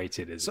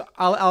generated, is it? So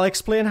I'll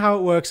explain how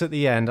it works at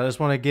the end. I just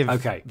want to give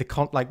Okay.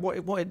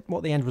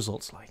 what the end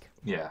result's like.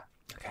 Yeah.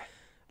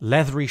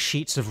 Leathery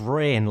sheets of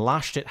rain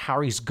lashed at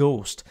Harry's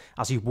ghost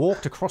as he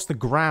walked across the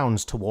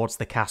grounds towards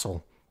the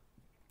castle.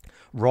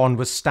 Ron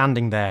was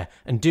standing there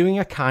and doing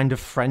a kind of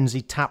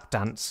frenzied tap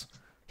dance.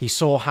 He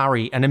saw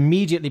Harry and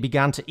immediately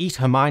began to eat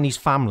Hermione's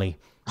family.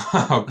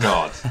 Oh,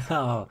 God.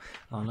 Oh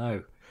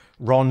no.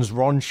 Ron's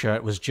Ron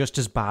shirt was just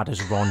as bad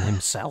as Ron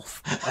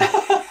himself.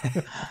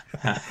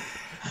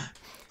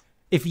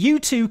 If you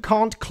two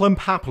can't clump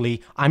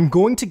happily, I'm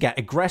going to get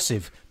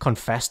aggressive,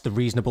 confessed the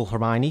reasonable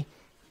Hermione.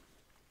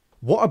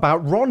 What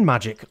about Ron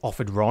magic?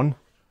 Offered Ron.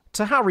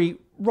 To Harry,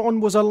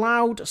 Ron was a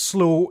loud,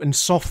 slow and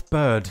soft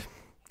bird.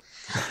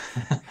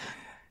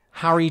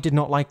 Harry did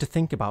not like to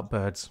think about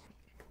birds.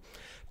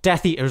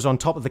 Death Eaters on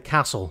top of the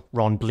castle,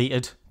 Ron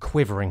bleated,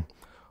 quivering.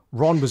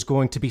 Ron was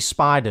going to be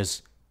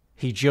spiders.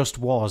 He just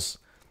was.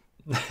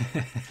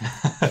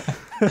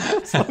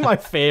 It's one of my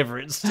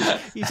favourites.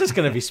 He's just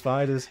going to be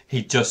spiders.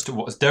 He just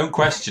was. Don't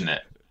question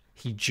it.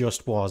 He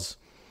just was.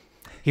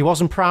 He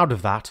wasn't proud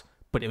of that,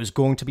 but it was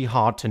going to be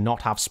hard to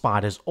not have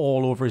spiders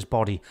all over his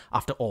body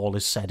after all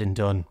is said and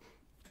done.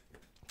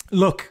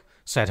 Look,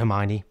 said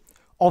Hermione.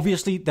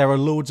 Obviously there are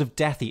loads of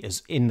Death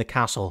Eaters in the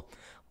castle.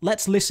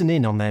 Let's listen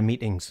in on their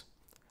meetings.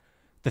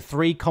 The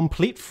three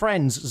complete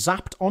friends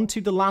zapped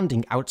onto the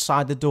landing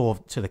outside the door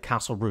to the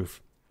castle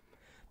roof.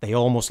 They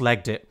almost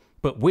legged it,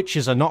 but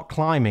witches are not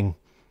climbing.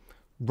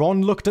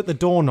 Ron looked at the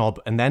doorknob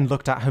and then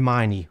looked at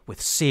Hermione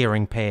with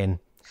searing pain.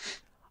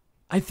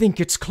 I think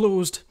it's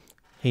closed,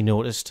 he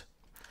noticed.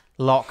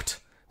 Locked,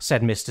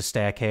 said Mr.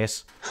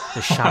 Staircase,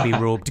 the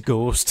shabby-robed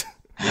ghost.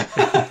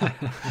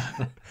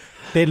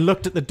 They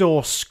looked at the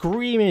door,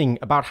 screaming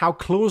about how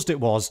closed it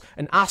was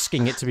and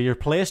asking it to be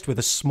replaced with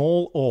a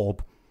small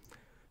orb.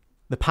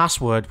 The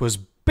password was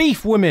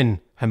Beef Women,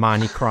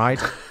 Hermione cried.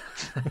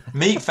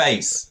 Meat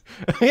face.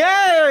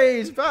 Yay,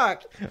 he's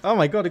back. Oh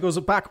my God, it goes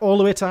back all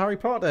the way to Harry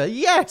Potter.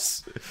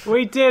 Yes!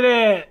 We did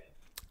it!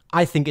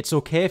 I think it's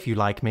okay if you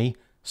like me,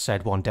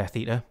 said one Death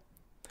Eater.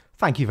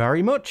 Thank you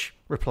very much,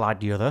 replied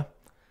the other.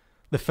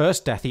 The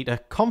first Death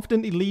Eater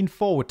confidently leaned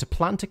forward to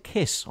plant a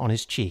kiss on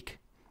his cheek.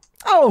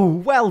 Oh,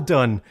 well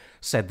done,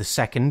 said the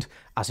second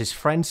as his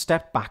friend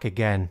stepped back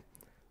again.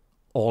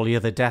 All the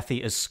other Death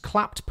Eaters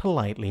clapped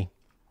politely.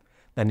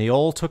 Then they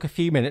all took a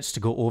few minutes to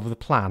go over the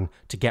plan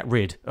to get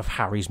rid of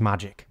Harry's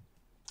magic.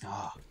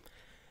 Oh.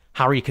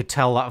 Harry could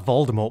tell that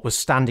Voldemort was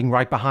standing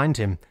right behind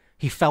him.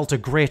 He felt a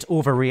great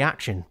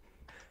overreaction.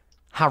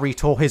 Harry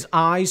tore his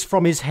eyes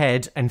from his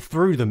head and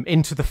threw them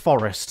into the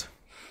forest.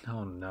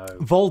 Oh, no.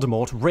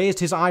 Voldemort raised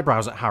his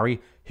eyebrows at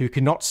Harry, who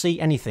could not see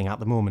anything at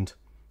the moment.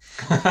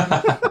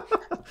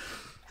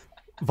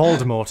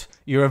 Voldemort,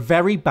 you're a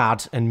very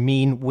bad and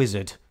mean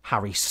wizard,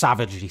 Harry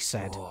savagely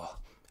said. Oh.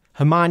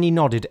 Hermione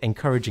nodded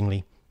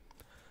encouragingly.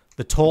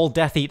 The tall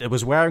Death Eater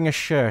was wearing a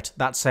shirt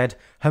that said,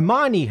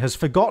 Hermione has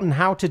forgotten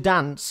how to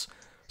dance.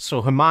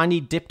 So Hermione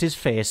dipped his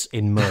face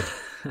in mud.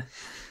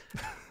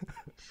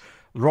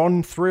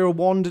 Ron threw a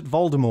wand at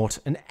Voldemort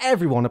and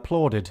everyone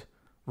applauded.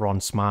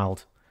 Ron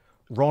smiled.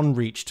 Ron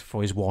reached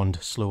for his wand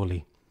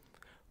slowly.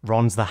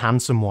 Ron's the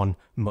handsome one,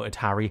 muttered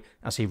Harry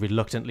as he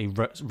reluctantly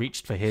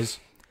reached for his.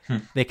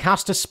 They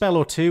cast a spell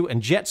or two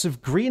and jets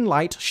of green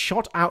light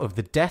shot out of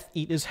the Death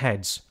Eaters'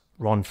 heads.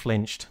 Ron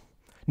flinched.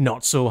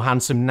 Not so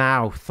handsome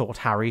now, thought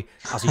Harry,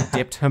 as he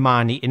dipped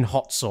Hermione in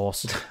hot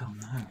sauce. Oh,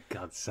 no.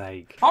 God's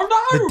sake. Oh,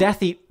 no! The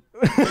Death Eater...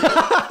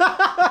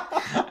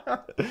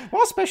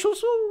 What special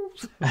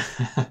sauce?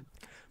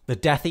 The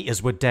Death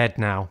Eaters were dead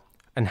now,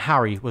 and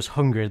Harry was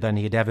hungrier than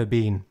he had ever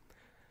been.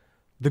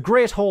 The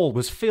Great Hall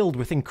was filled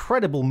with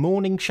incredible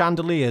mourning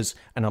chandeliers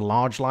and a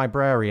large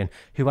librarian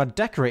who had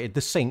decorated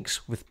the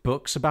sinks with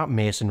books about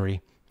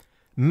masonry.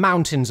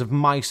 Mountains of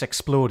mice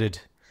exploded.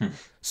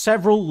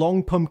 Several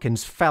long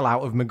pumpkins fell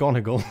out of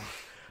McGonagall.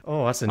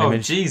 Oh, that's an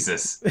image. Oh,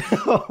 Jesus.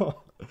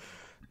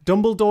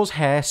 Dumbledore's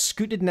hair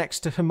scooted next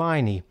to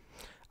Hermione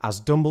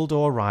as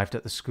Dumbledore arrived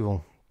at the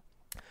school.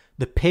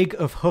 The pig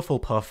of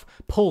Hufflepuff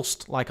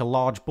pulsed like a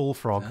large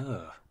bullfrog.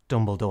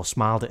 Dumbledore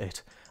smiled at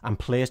it and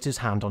placed his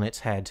hand on its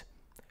head.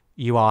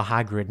 You are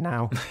Hagrid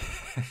now.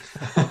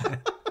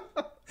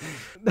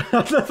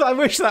 I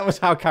wish that was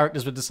how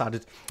characters were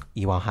decided.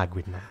 You are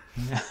Hagrid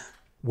now.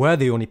 We're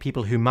the only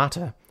people who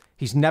matter.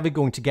 He's never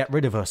going to get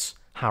rid of us,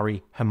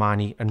 Harry,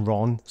 Hermione and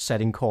Ron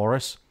said in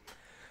chorus.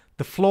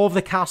 The floor of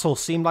the castle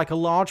seemed like a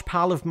large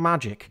pile of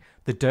magic.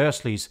 The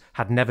Dursleys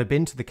had never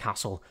been to the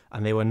castle,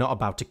 and they were not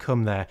about to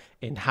come there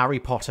in Harry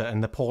Potter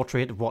and the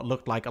portrait of what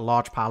looked like a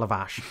large pile of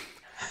ash.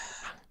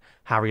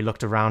 Harry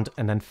looked around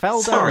and then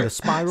fell down the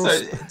spiral...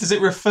 So, does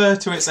it refer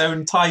to its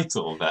own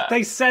title there?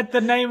 They said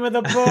the name of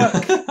the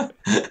book.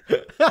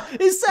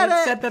 It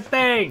said the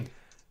thing.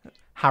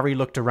 Harry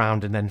looked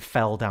around and then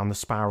fell down the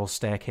spiral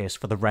staircase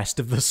for the rest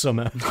of the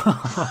summer.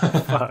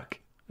 Fuck.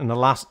 And the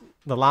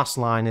last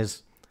line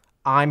is,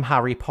 I'm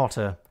Harry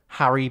Potter.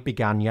 Harry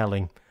began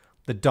yelling.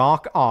 The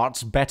dark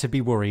arts better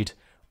be worried.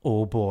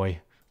 Oh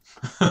boy.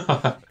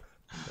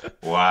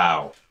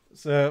 Wow.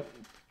 So...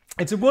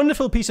 it's a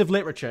wonderful piece of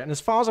literature, and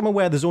as far as I'm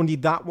aware, there's only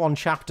that one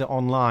chapter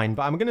online,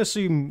 but I'm going to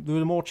assume there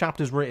were more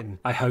chapters written.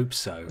 I hope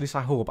so. At least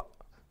I hope.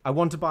 I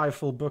want to buy a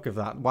full book of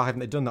that. Why haven't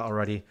they done that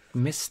already?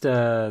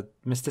 Mr.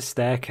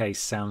 Staircase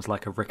sounds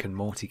like a Rick and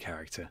Morty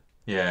character.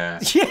 Yeah.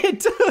 Yeah, it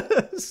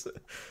does!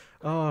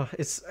 Oh,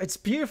 it's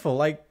beautiful.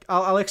 Like,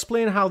 I'll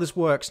explain how this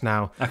works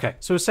now. Okay.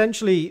 So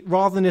essentially,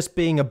 rather than this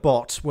being a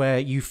bot where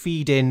you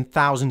feed in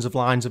thousands of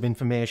lines of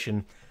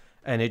information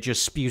and it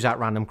just spews out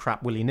random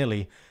crap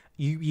willy-nilly,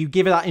 You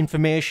give it that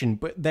information,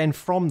 but then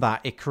from that,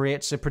 it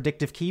creates a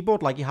predictive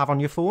keyboard like you have on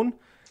your phone.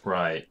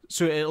 Right.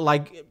 So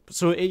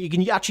you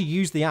can actually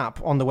use the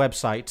app on the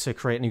website to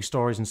create new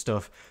stories and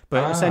stuff.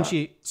 But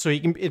essentially, it's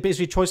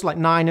basically a choice of like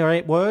 9 or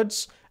 8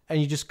 words, and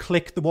you just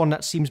click the one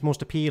that seems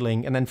most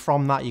appealing, and then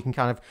from that, you can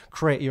kind of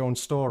create your own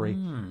story.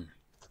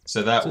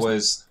 So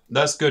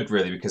that's good,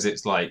 really, because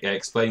it's like, it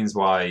explains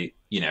why,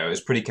 it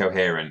was pretty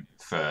coherent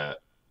for,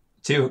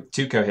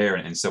 too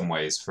coherent in some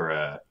ways for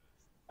a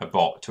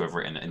bot to have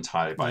written it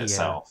entirely by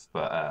itself,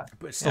 but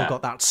it's still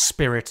got that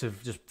spirit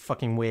of just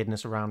fucking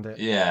weirdness around it.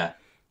 Yeah.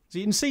 So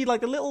you can see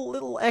like the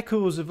little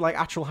echoes of like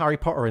actual Harry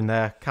Potter in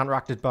there,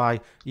 counteracted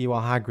by you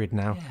are Hagrid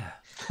now.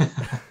 Yeah.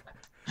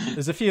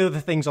 There's a few other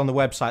things on the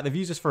website. They've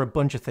used this for a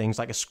bunch of things,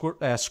 like a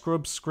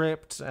scrub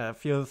script, a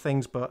few other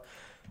things, but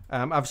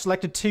I've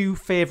selected 2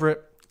 favourite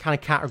kind of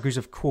categories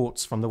of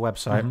quotes from the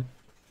website.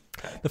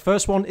 Mm-hmm. The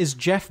first one is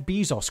Jeff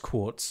Bezos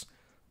quotes.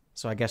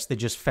 So I guess they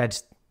just fed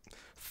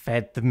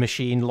the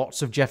machine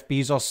lots of Jeff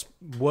Bezos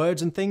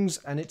words and things,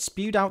 and it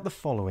spewed out the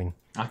following.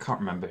 I can't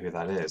remember who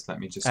that is. Let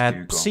me just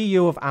Google.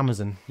 CEO of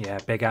Amazon. Yeah,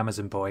 big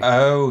Amazon boy.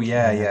 Oh,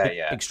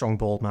 yeah. Big, strong,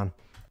 bald man.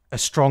 A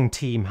strong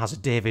team has a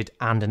David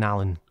and an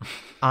Alan.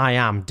 I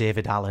am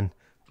David Allen.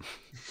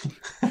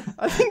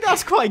 I think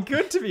that's quite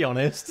good, to be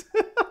honest.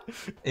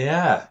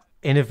 Yeah.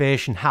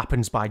 Innovation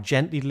happens by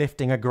gently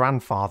lifting a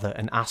grandfather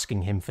and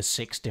asking him for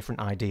 6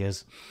 different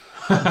ideas.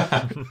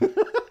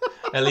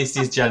 At least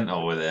he's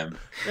gentle with him.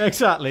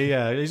 Exactly,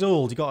 yeah. He's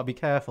old. You got to be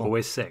careful.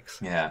 Always 6.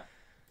 Yeah.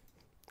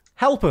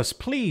 Help us,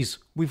 please.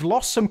 We've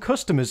lost some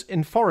customers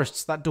in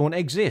forests that don't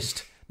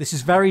exist. This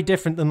is very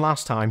different than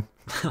last time.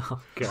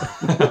 Oh,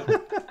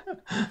 God.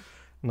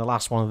 And the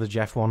last one of the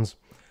Jeff ones.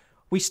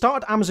 We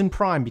started Amazon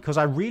Prime because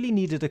I really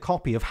needed a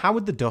copy of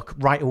Howard the Duck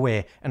right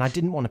away, and I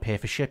didn't want to pay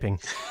for shipping.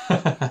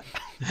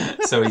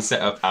 So he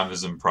set up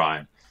Amazon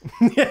Prime.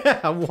 Yeah,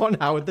 I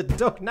want Howard the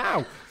Duck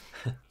now.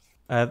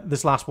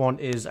 This last one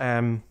is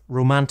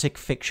romantic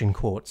fiction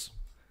quotes.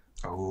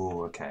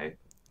 Oh, okay.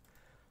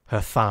 Her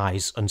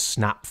thighs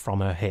unsnap from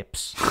her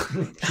hips.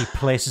 She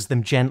places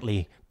them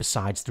gently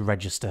besides the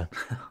register.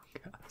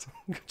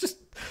 Just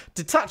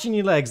detaching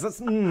your legs,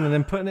 and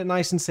then putting it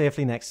nice and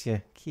safely next to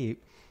you.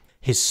 Cute.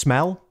 His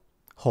smell,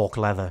 hawk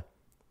leather.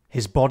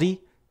 His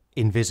body,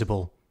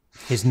 invisible.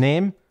 His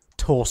name,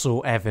 Torso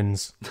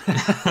Evans.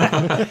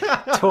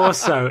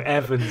 Torso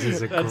Evans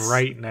is a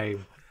great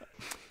name.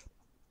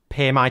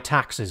 Pay my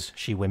taxes,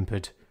 she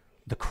whimpered.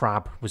 The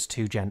crab was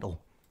too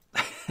gentle.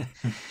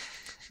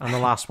 And the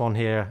last one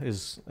here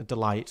is a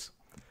delight.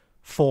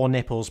 4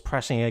 nipples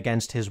pressing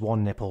against his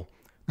 1 nipple.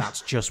 That's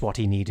just what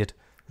he needed.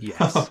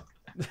 Yes.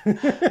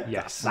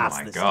 Yes. Oh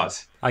my God.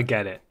 I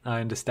get it.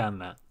 I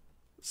understand that.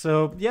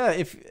 So, yeah,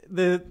 if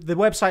the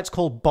website's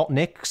called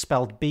Botnik,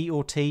 spelled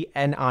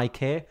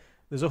Botnik.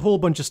 There's a whole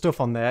bunch of stuff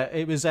on there.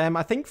 It was,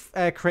 I think,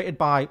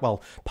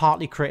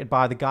 partly created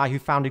by the guy who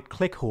founded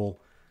Clickhole.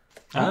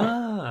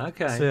 Ah,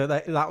 okay. So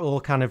that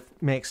all kind of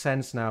makes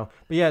sense now.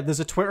 But yeah,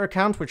 there's a Twitter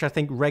account which I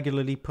think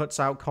regularly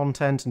puts out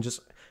content and just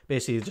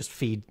basically just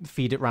feed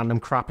it random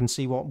crap and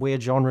see what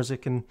weird genres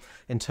it can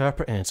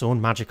interpret in its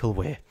own magical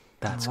way.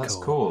 That's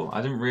cool.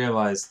 I didn't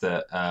realise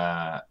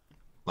that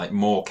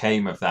more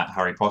came of that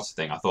Harry Potter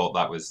thing. I thought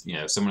that was,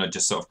 someone had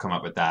just sort of come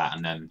up with that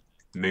and then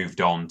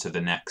moved on to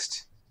the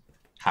next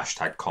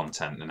hashtag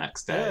content the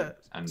next day. Yeah,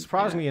 and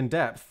surprisingly in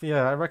depth.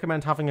 Yeah, I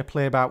recommend having a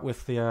play about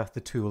with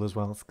the tool as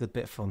well. It's a good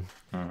bit of fun.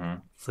 Mm-hmm.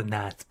 It's a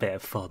nice bit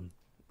of fun.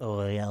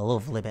 Oh yeah,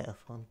 lovely bit of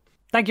fun.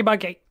 Thank you,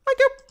 Mikey.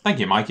 Thank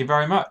you, Mikey,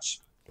 very much.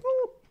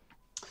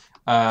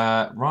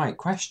 Right,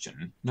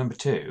 question number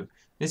 2.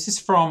 This is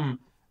from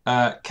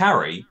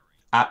Carrie.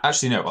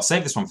 Actually, no, I'll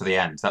save this one for the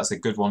end. That's a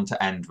good one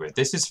to end with.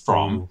 This is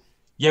from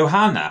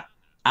Johanna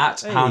at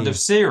Hound of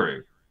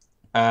Siru,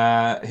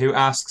 who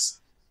asks,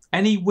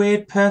 any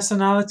weird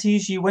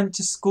personalities you went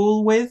to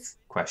school with?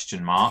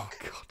 Question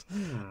mark.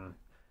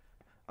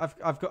 Oh,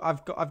 God.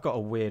 I've got a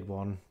weird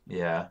one.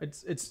 Yeah.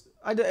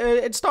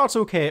 It starts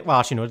okay. Well,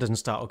 actually, no, it doesn't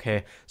start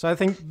okay. So I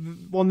think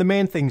one of the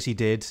main things he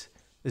did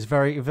is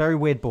very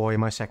weird boy in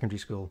my secondary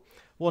school.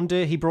 One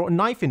day he brought a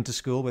knife into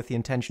school with the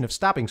intention of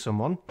stabbing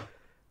someone.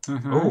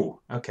 Mm-hmm.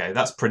 Oh, okay,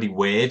 that's pretty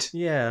weird.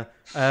 Yeah.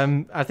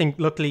 I think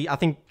luckily, I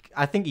think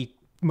he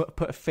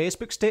put a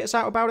Facebook status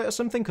out about it or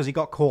something because he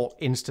got caught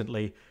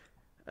instantly.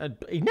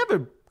 He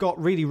never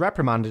got really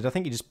reprimanded. I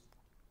think he just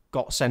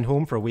got sent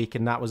home for a week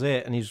and that was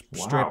it. And he's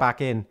straight back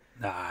in.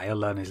 Nah, he'll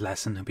learn his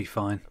lesson. He'll be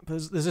fine.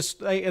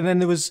 And then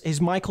there was his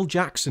Michael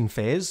Jackson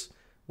phase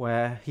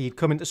where he'd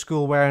come into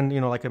school wearing,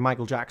 like a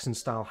Michael Jackson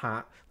style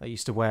hat that he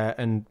used to wear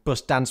and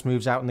bust dance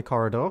moves out in the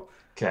corridor.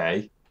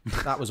 Okay.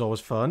 That was always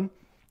fun.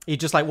 He'd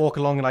just walk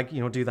along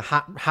and do the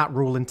hat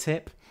rule and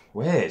tip.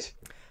 Weird.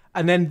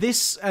 And then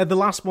this, the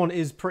last one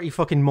is pretty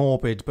fucking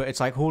morbid, but it's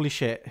like, holy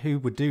shit, who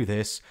would do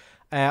this?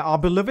 Our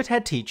beloved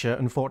head teacher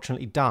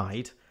unfortunately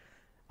died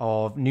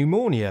of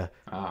pneumonia.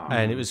 Oh.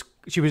 And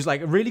she was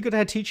a really good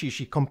head teacher.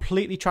 She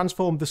completely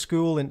transformed the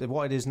school into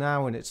what it is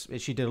now, and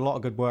she did a lot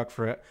of good work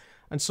for it.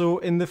 And so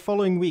in the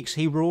following weeks,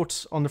 he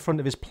wrote on the front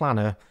of his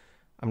planner,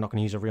 I'm not going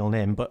to use a real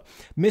name, but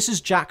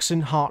Mrs.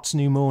 Jackson Heart's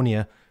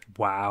pneumonia.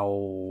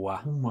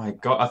 Wow. Oh my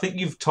God. I think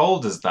you've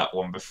told us that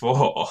one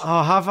before.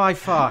 Oh, have I?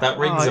 Fuck. That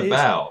rings a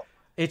bell.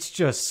 It's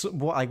just,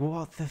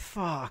 what the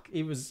fuck?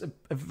 It was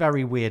a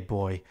very weird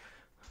boy.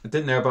 I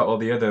didn't know about all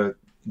the other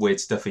weird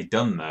stuff he'd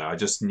done, though. I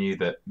just knew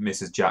that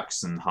Mrs.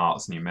 Jackson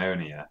Heart's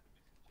pneumonia.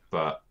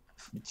 But,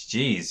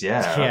 geez,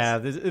 yeah. Yeah,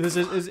 he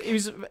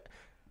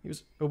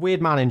was a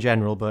weird man in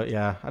general, but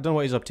yeah, I don't know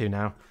what he's up to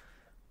now.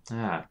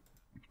 Ah.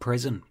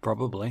 Prison,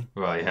 probably.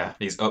 Well, yeah,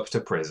 he's up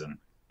to prison.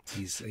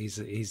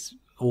 He's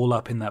all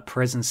up in that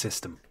prison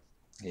system.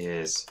 He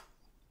is.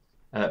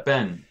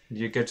 Ben, did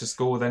you go to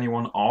school with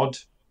anyone odd?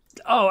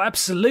 Oh,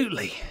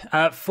 absolutely.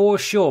 For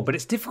sure. But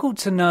it's difficult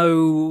to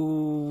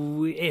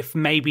know if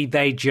maybe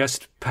they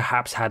just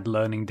perhaps had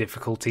learning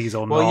difficulties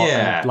or not.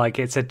 Yeah. And,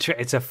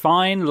 it's a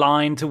fine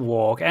line to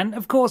walk. And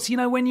of course,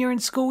 when you're in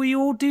school, you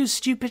all do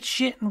stupid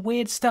shit and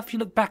weird stuff. You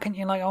look back and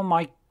you're like, oh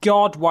my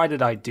God, why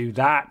did I do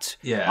that?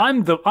 Yeah.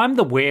 I'm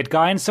the weird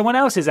guy in someone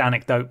else's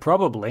anecdote,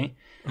 probably.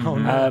 Oh,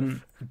 no.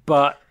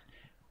 But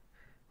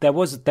there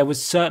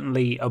was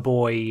certainly a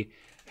boy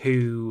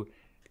who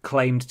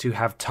claimed to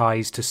have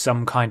ties to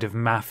some kind of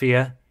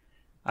mafia.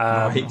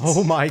 Right.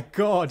 Oh my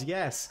God,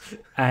 yes.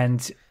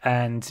 And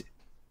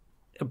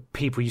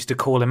people used to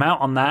call him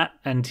out on that,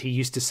 and he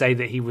used to say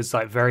that he was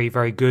very,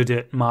 very good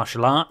at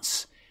martial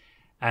arts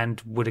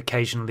and would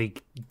occasionally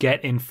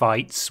get in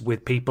fights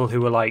with people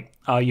who were like,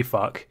 oh, you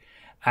fuck.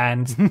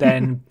 And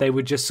then they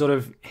would just sort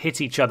of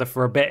hit each other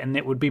for a bit and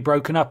it would be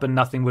broken up and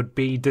nothing would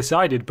be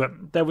decided.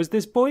 But there was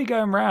this boy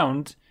going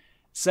around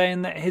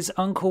saying that his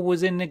uncle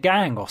was in a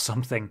gang or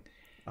something.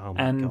 Oh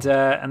my God.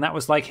 And that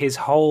was his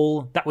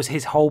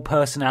whole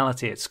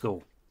personality at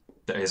school.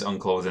 That his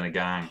uncle was in a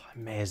gang. Oh,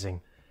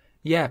 amazing.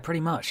 Yeah,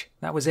 pretty much.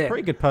 That was it.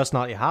 Pretty good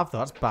personality to have, though.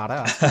 That's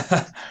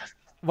badass.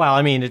 Well,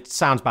 I mean, it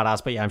sounds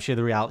badass, but yeah, I'm sure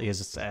the reality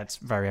is it's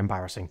very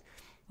embarrassing.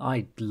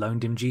 I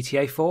loaned him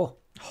GTA 4.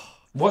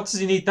 What does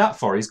he need that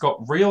for? He's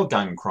got real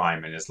gang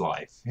crime in his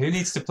life. Who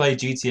needs to play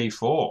GTA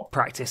 4?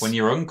 Practice. When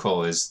your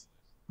uncle is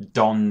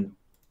Don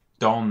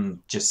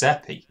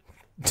Giuseppe.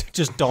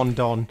 Just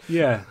Don.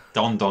 Yeah.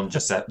 Don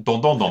Giuseppe.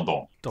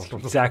 Don.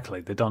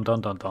 Exactly, the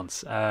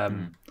Dons.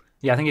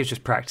 Yeah, I think he was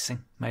just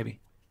practicing, maybe.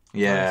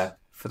 Yeah.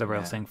 For the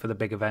real thing, for the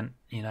big event,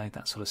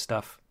 that sort of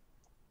stuff.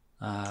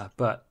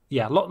 But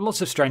yeah,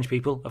 lots of strange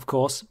people, of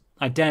course.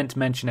 I daren't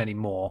mention any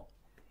more,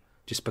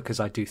 just because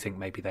I do think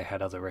maybe they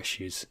had other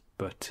issues.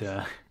 But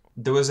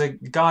there was a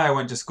guy I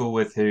went to school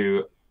with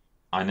who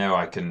I know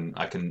I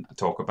can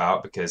talk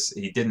about because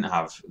he didn't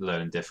have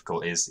learning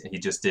difficulties. He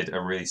just did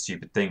a really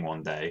stupid thing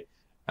one day.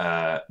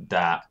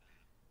 That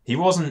he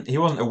wasn't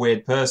a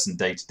weird person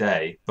day to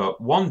day, but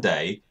one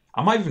day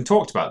I might have even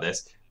talked about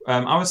this.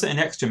 I was sitting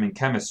next to him in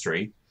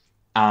chemistry,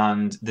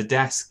 and the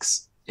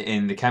desks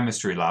in the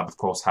chemistry lab, of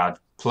course, had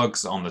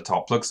plugs on the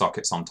top, plug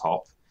sockets on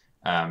top,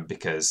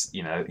 because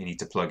you need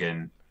to plug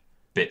in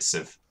bits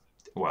of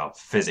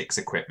physics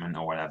equipment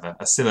or whatever,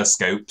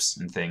 oscilloscopes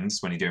and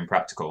things when you're doing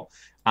practical.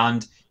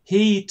 And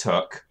he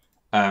took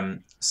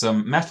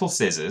some metal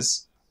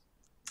scissors,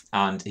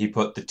 and he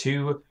put the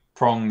two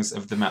prongs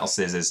of the metal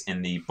scissors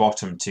in the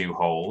bottom two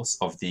holes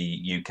of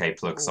the UK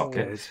plug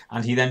socket,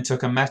 and he then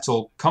took a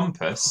metal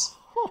compass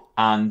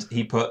and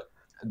he put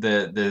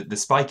the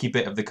spiky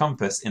bit of the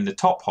compass in the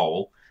top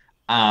hole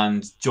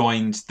and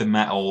joined the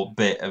metal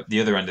bit of the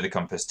other end of the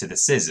compass to the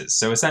scissors.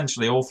 So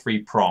essentially all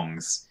three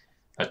prongs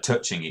are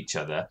touching each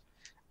other.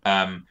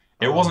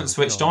 It wasn't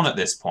switched on at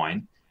this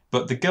point,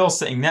 but the girl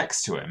sitting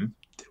next to him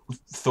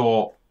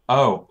thought,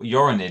 "Oh,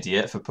 you're an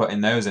idiot for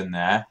putting those in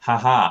there.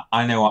 Haha,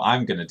 I know what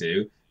I'm going to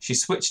do." She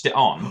switched it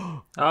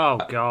on. Oh,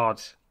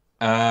 God.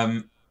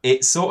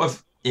 It sort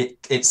of,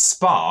 it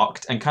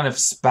sparked and kind of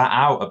spat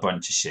out a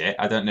bunch of shit.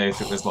 I don't know if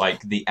it was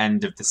like the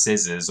end of the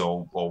scissors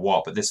or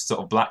what, but this sort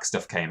of black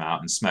stuff came out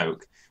and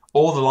smoke.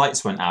 All the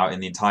lights went out in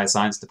the entire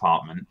science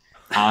department.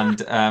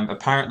 And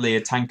apparently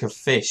a tank of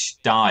fish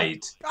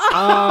died.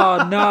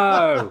 Oh,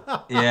 no.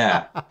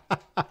 Yeah.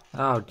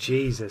 Oh,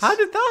 Jesus. How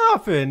did that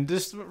happen?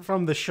 Just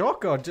from the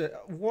shock or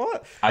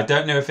what? I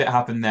don't know if it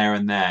happened there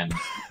and then.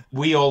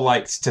 We all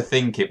liked to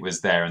think it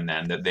was there and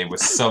then, that they were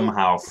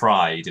somehow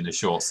fried in a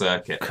short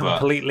circuit.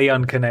 Completely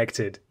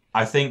unconnected.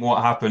 I think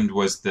what happened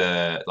was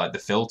the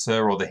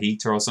filter or the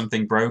heater or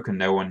something broke and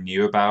no one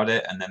knew about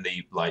it, and then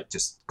they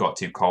just got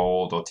too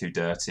cold or too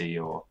dirty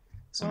or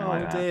something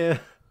like that. Oh dear.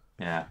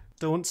 Yeah.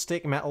 Don't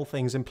stick metal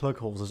things in plug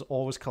holes. There's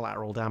always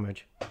collateral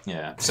damage.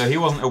 Yeah. So he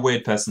wasn't a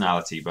weird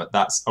personality, but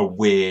that's a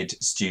weird,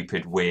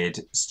 stupid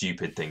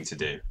thing to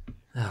do.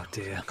 Oh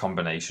dear.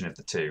 Combination of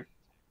the two.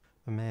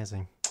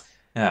 Amazing.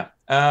 Yeah.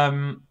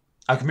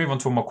 I can move on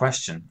to one more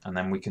question, and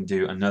then we can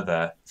do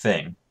another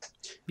thing.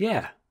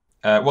 Yeah.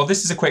 Well,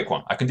 this is a quick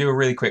one. I can do a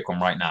really quick one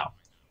right now.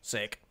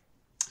 Sick.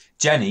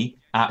 Jenny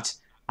at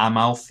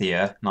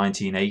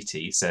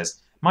Amalthea1980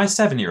 says, "My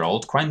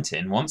 7-year-old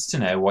Quentin wants to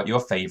know what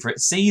your favourite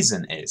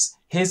season is.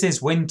 His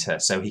is winter,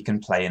 so he can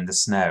play in the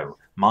snow.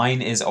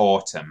 Mine is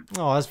autumn."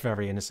 Oh, that's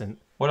very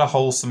innocent. What a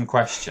wholesome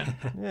question.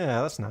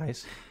 Yeah, that's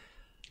nice.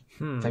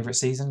 Favourite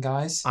season,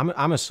 guys?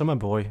 I'm a summer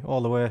boy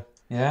all the way.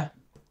 Yeah?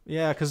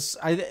 Yeah, because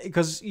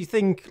you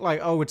think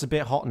it's a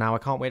bit hot now. I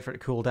can't wait for it to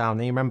cool down.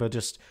 And you remember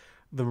just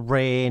the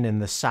rain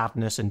and the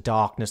sadness and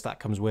darkness that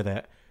comes with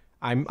it.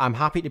 I'm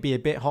happy to be a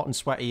bit hot and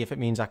sweaty if it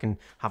means I can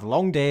have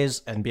long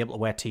days and be able to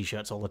wear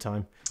t-shirts all the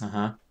time.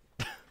 Uh-huh.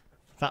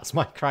 That's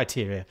my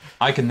criteria.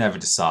 I can never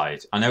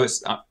decide. I know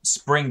it's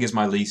spring is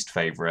my least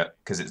favourite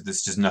because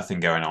there's just nothing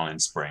going on in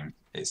spring.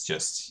 It's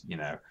just,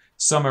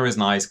 summer is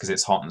nice because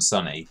it's hot and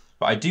sunny.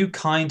 But I do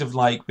kind of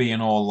like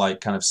being all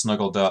kind of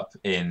snuggled up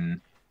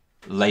in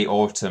late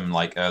autumn,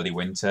 early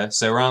winter.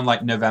 So around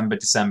November,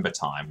 December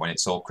time when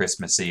it's all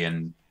Christmassy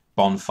and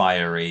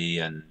bonfire-y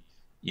and,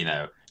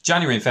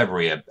 January and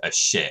February are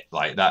shit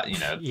like that,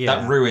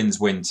 that ruins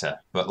winter.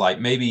 But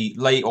maybe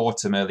late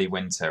autumn, early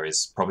winter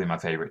is probably my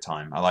favourite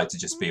time. I like to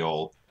just be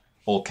all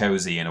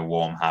cozy in a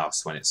warm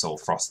house when it's all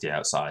frosty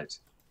outside.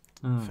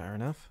 Fair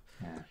enough.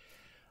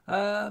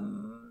 Yeah.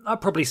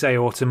 I'd probably say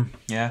autumn.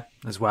 Yeah.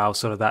 As well,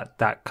 sort of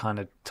that kind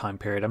of time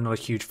period. I'm not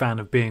a huge fan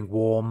of being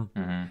warm.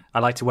 Mm-hmm. I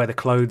like to wear the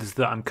clothes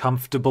that I'm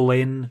comfortable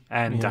in,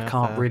 and I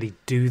can't really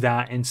do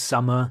that in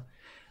summer.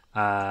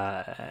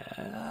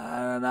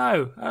 I don't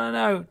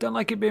know. Don't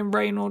like it being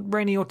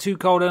rainy or too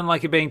cold. I don't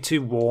like it being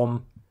too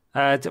warm.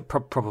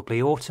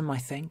 Probably autumn, I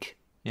think.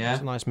 Yeah.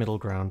 It's a nice middle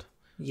ground.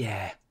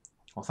 Yeah.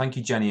 Well, thank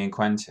you, Jenny and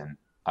Quentin.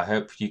 I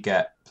hope you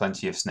get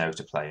plenty of snow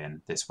to play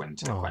in this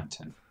winter,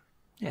 Quentin.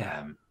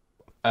 Yeah.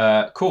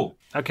 Cool.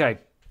 Okay.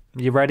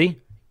 You ready?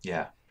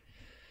 Yeah.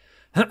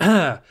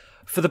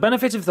 For the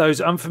benefit of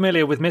those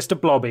unfamiliar with Mr.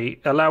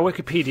 Blobby, allow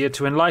Wikipedia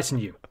to enlighten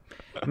you.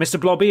 Mr.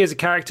 Blobby is a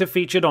character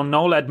featured on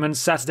Noel Edmonds'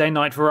 Saturday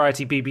night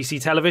variety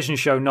BBC television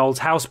show Noel's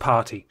House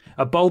Party.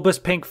 A bulbous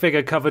pink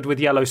figure covered with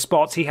yellow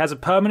spots, he has a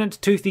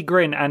permanent toothy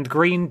grin and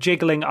green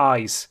jiggling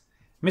eyes.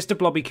 Mr.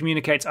 Blobby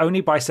communicates only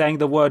by saying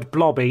the word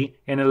blobby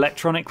in an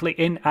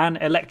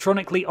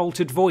electronically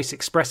altered voice,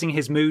 expressing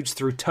his moods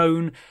through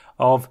tone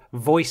of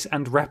voice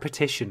and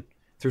repetition.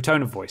 through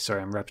tone of voice,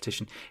 sorry, and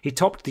repetition. He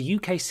topped the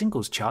UK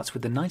singles charts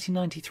with the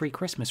 1993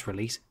 Christmas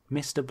release,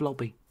 Mr.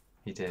 Blobby.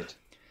 He did.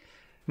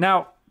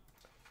 Now,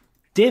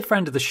 dear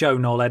friend of the show,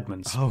 Noel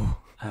Edmonds,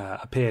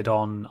 appeared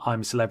on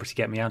I'm a Celebrity,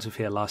 Get Me Out of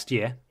Here last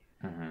year.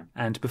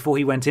 And before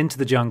he went into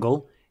the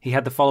jungle, he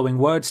had the following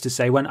words to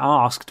say when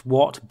asked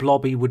what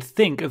Blobby would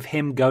think of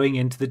him going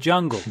into the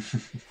jungle.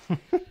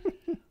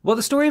 Well,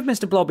 the story of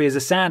Mr. Blobby is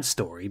a sad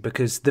story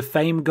because the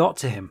fame got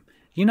to him.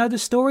 You know the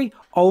story?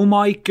 Oh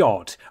my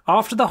God.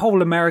 After the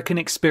whole American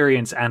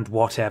experience and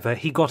whatever,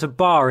 he got a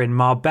bar in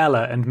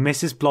Marbella and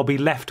Mrs. Blobby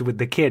left with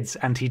the kids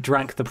and he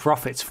drank the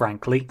profits,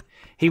 frankly.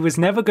 He was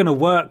never going to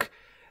work.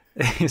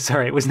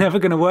 Sorry, it was never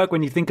going to work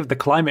when you think of the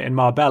climate in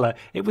Marbella.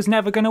 It was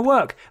never going to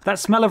work. That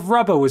smell of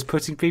rubber was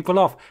putting people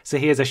off, so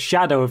he is a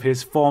shadow of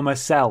his former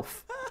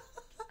self.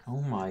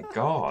 Oh my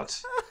God.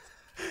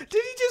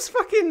 Did he just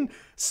fucking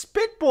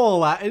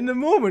spitball that in the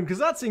moment? Because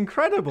that's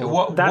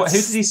incredible. Who did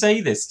he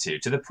say this to?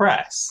 To the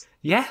press?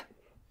 Yeah.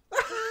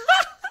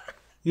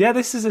 Yeah,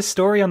 this is a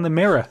story on the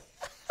Mirror.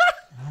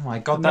 Oh my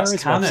God, The that's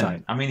Mirror's canon.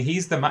 website. I mean,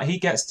 he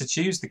gets to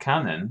choose the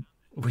canon.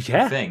 Well,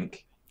 yeah. I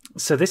think.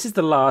 So this is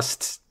the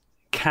last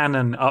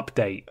canon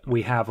update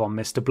we have on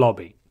Mr.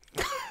 Blobby.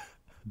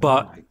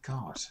 But Oh my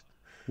God.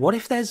 what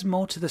if there's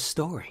more to the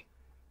story?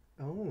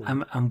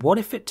 And what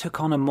if it took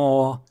on a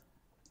more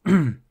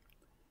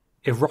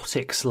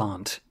erotic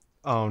slant?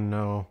 Oh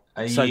no.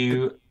 Are So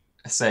you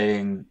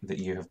saying that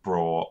you have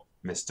brought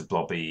Mr.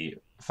 Blobby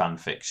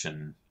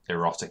fanfiction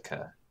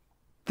erotica?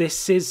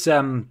 This is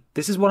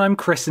what I'm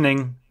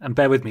christening, and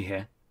bear with me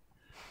here,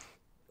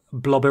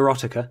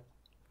 Blobberotica.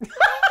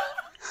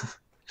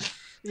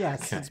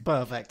 Yes, it's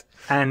perfect.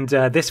 And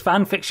this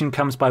fan fiction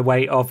comes by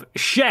way of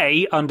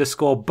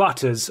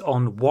Shay_Butters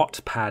on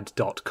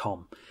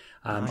Wattpad.com.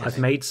 I've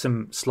made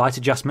some slight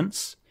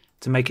adjustments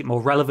to make it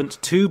more relevant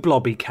to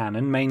Blobby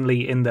canon,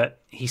 mainly in that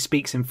he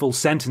speaks in full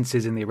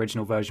sentences in the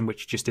original version,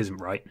 which just isn't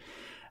right.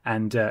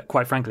 And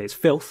quite frankly, it's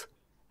filth.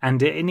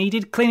 And it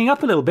needed cleaning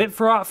up a little bit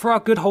for our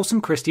good,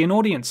 wholesome Christian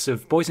audience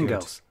of boys and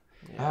girls.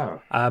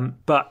 Oh.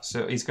 But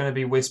So he's going to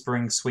be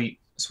whispering sweet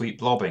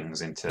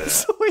blobbings into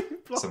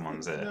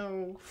someone's ear.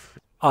 No.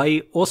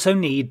 I also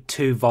need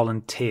 2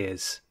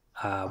 volunteers.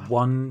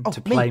 One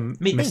to play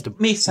Mr.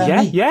 Me, sir,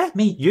 yeah, me, yeah,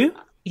 me. You?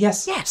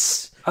 Yes.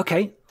 Yes.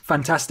 Okay,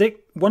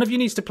 fantastic. One of you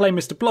needs to play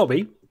Mr.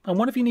 Blobby, and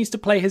one of you needs to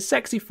play his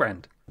sexy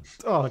friend.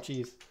 Oh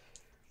jeez.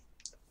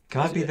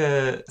 Can I be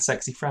the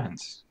sexy friend?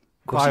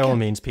 By all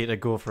means, Peter,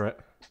 go for it.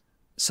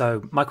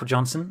 So Michael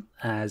Johnson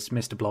as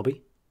Mr.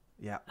 Blobby,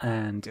 Yeah.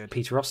 and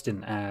Peter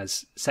Austin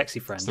as sexy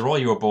friend. They're all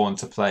you were born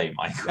to play,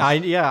 Michael.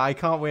 I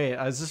can't wait.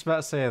 I was just about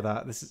to say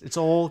that. It's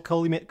all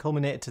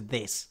culminated to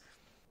this.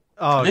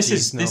 Oh, This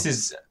geez,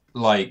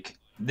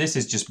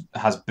 is just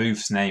has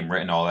Booth's name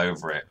written all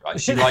over it. Like,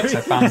 she likes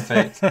her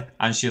fanfic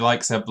and she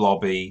likes her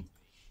Blobby.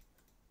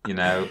 You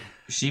know,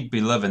 she'd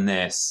be loving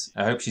this.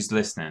 I hope she's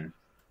listening.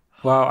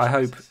 Well, I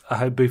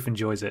hope Booth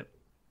enjoys it.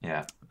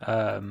 Yeah.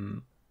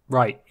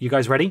 Right, you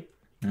guys ready?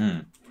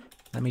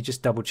 Let me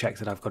just double check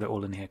that I've got it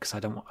all in here because I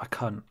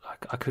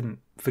couldn't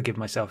forgive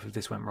myself if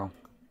this went wrong.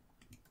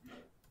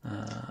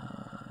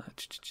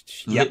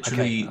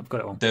 Literally, okay, I've got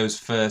it all. those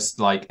first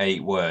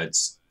 8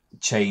 words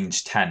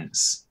change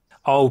tense.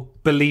 Oh,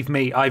 believe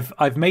me,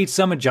 I've made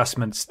some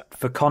adjustments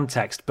for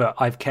context, but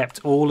I've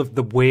kept all of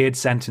the weird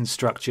sentence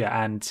structure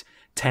and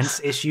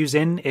tense issues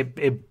in.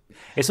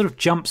 It sort of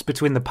jumps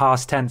between the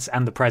past tense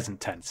and the present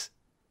tense.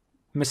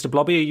 Mr.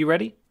 Blobby, are you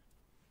ready?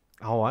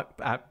 Oh,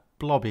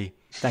 Blobby.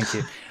 Thank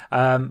you.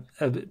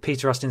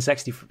 Peter Austin,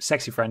 sexy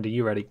friend, are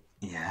you ready?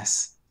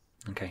 Yes.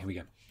 Okay, here we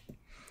go.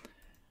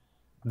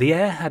 The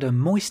air had a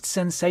moist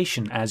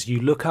sensation as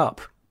you look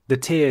up. The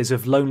tears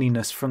of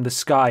loneliness from the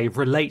sky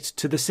relate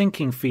to the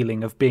sinking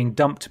feeling of being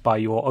dumped by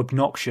your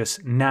obnoxious,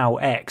 now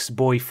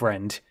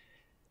ex-boyfriend.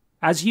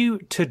 As you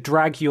to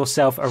drag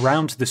yourself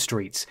around the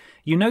streets,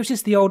 you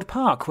notice the old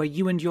park where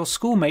you and your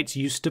schoolmates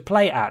used to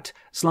play at,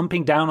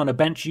 slumping down on a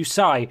bench you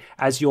sigh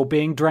as you're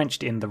being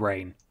drenched in the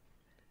rain.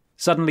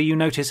 Suddenly you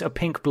notice a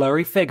pink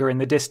blurry figure in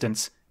the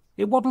distance.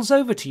 It waddles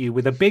over to you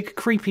with a big,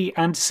 creepy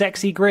and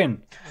sexy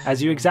grin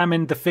as you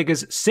examine the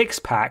figure's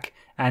six-pack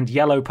and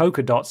yellow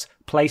polka dots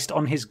placed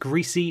on his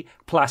greasy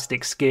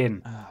plastic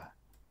skin.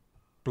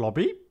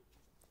 Blobby?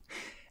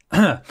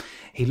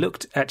 He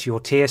looked at your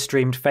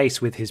tear-streamed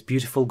face with his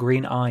beautiful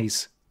green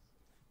eyes.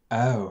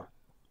 Oh,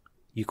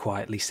 You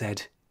quietly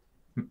said.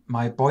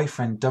 my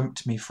boyfriend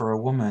dumped me for a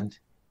woman.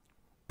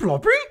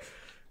 Blobby?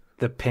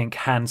 The pink,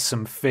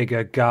 handsome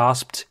figure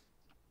gasped.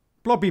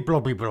 Blobby,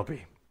 Blobby,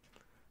 Blobby.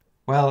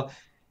 Well,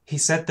 he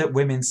said that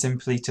women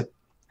simply to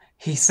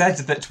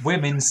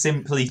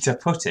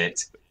put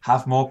it,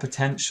 have more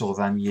potential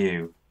than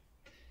you.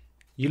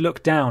 You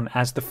look down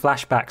as the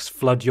flashbacks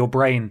flood your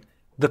brain.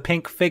 The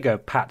pink figure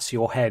pats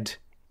your head.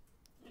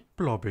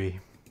 Blobby.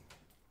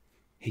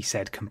 He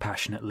said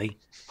compassionately,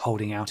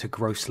 holding out a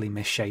grossly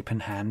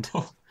misshapen hand.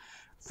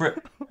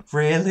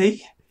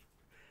 Really?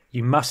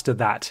 You muster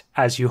that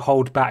as you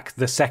hold back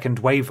the second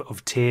wave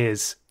of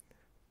tears.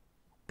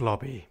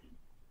 Blobby.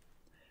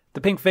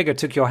 The pink figure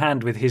took your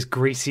hand with his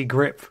greasy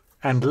grip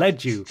and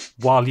led you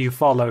while you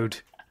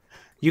followed.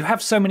 You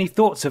have so many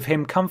thoughts of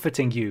him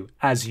comforting you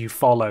as you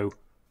follow.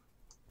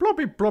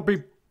 Blobby,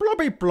 blobby,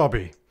 blobby,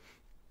 blobby.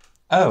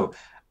 Oh,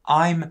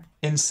 I'm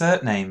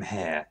insert name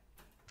here.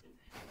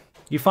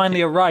 You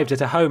finally arrived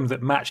at a home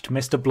that matched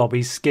Mr.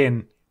 Blobby's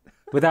skin.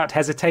 Without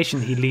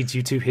hesitation, he leads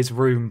you to his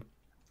room.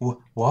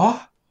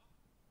 What?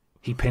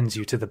 He pins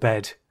you to the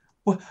bed.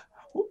 What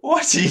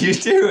are you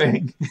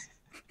doing?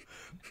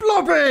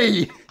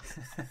 Blobby!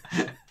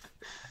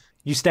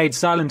 You stayed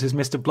silent as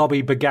Mr.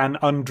 Blobby began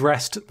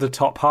undressed the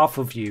top half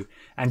of you,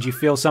 and you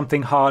feel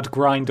something hard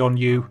grind on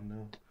you.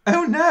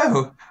 Oh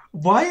no!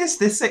 Why is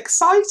this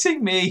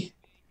exciting me?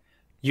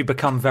 You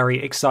become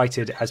very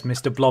excited as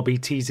Mr. Blobby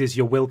teases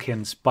your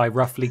Wilkins by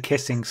roughly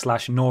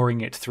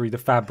kissing/gnawing it through the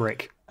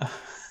fabric.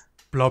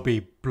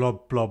 Blobby,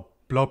 blob, blob,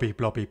 blobby,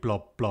 blobby,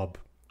 blob, blob.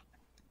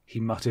 He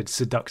muttered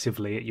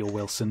seductively at your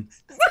Wilson.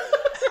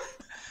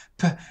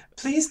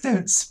 Please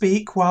don't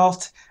speak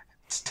while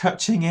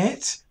touching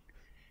it.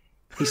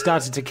 He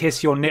started to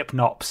kiss your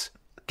nip-nops,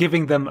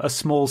 giving them a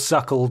small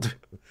suckled.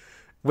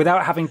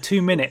 Without having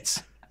 2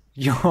 minutes,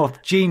 your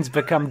jeans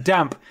become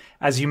damp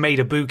as you made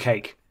a boo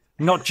cake.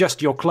 Not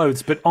just your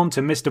clothes, but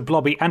onto Mr.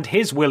 Blobby and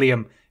his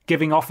William,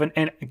 giving off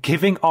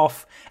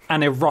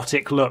an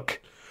erotic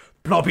look.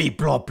 Blobby,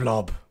 blob,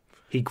 blob.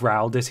 He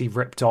growled as he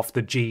ripped off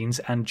the jeans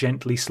and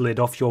gently slid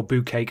off your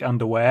boo cake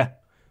underwear.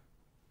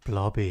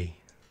 Blobby,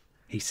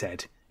 he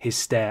said, his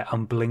stare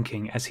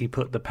unblinking as he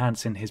put the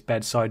pants in his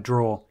bedside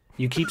drawer.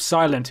 You keep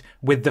silent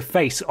with the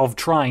face of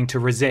trying to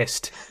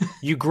resist.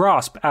 You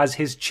grasp as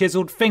his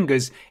chiseled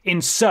fingers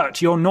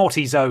insert your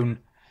naughty zone.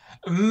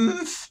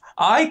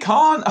 I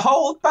can't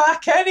hold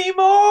back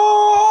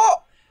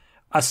anymore!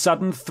 A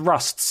sudden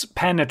thrusts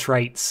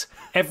penetrates.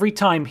 Every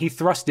time he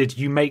thrusted,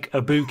 you make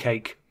a boo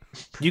cake.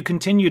 You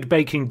continued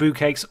baking boo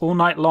cakes all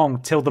night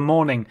long till the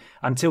morning,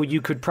 until you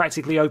could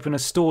practically open a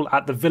stall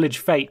at the village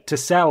fete to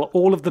sell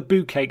all of the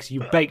boo cakes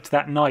you baked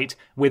that night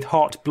with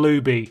hot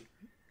bluebee.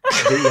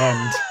 The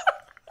end.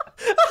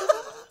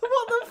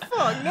 What the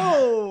fuck?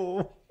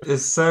 No!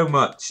 There's so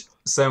much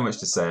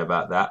to say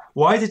about that.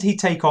 Why did he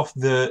take off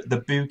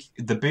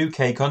the boo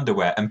cake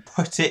underwear and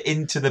put it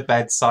into the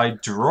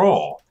bedside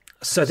drawer?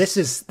 So this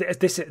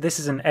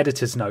is an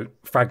editor's note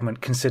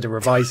fragment. Consider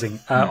revising.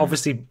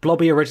 Obviously,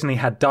 Blobby originally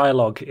had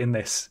dialogue in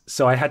this,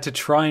 so I had to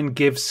try and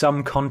give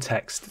some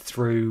context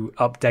through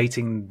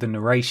updating the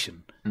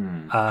narration.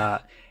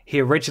 He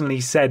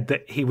originally said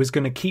that he was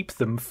going to keep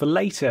them for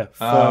later,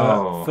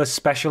 for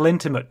special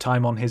intimate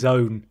time on his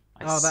own.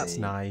 That's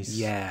nice.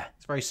 Yeah,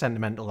 it's very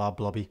sentimental, our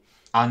Blobby.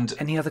 And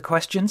any other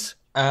questions?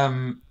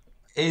 I'll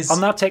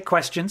now take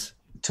questions.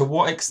 To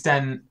what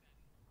extent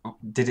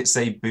did it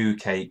say boo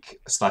cake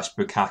 /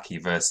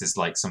 bukkake versus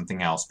like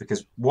something else?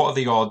 Because what are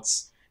the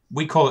odds?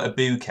 We call it a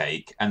boo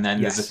cake, and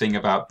then there's a thing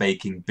about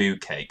baking boo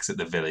cakes at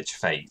the village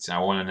fete. And I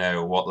want to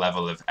know what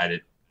level of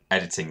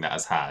editing that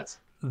has had.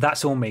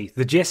 That's all me.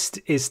 The gist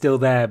is still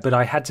there, but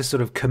I had to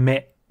sort of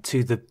commit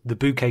to the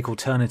boo cake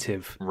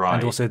alternative, right,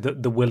 and also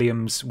the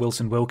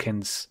Wilson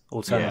Wilkins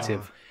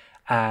alternative,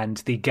 and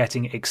the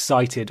getting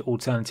excited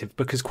alternative.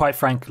 Because quite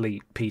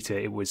frankly, Peter,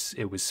 it was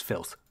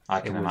filth. I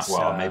can imagine.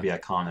 Well, maybe I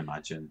can't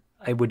imagine.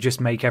 It would just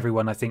make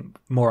everyone, I think,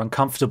 more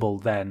uncomfortable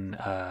than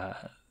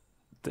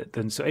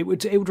so. It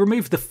would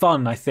remove the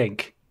fun, I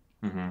think,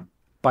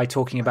 by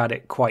talking about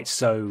it quite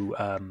so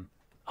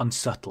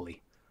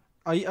unsubtly.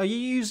 Are you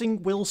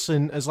using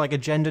Wilson as like a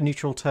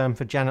gender-neutral term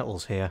for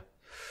genitals here?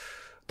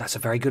 That's a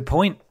very good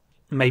point.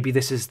 Maybe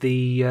this is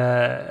the.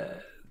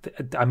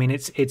 I mean,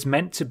 it's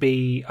meant to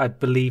be, I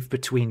believe,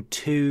 between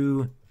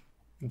two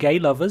gay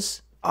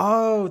lovers.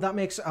 Oh, that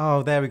makes...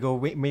 Oh, there we go.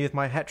 Me with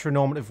my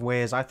heteronormative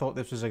ways. I thought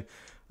this was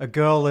a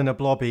girl and a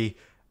blobby,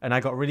 and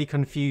I got really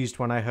confused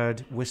when I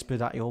heard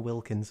whispered at your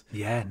Wilkins.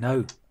 Yeah,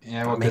 no.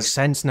 Yeah, well, that makes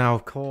sense now,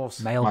 of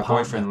course. Male my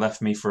partner. boyfriend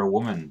left me for a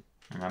woman,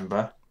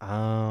 remember?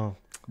 Oh.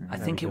 I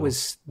think it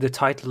was... The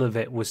title of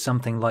it was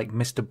something like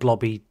Mr.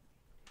 Blobby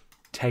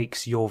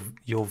takes your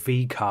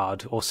V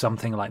card or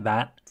something like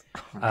that.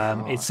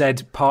 It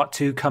said part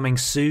 2 coming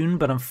soon,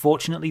 but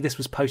unfortunately this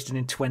was posted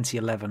in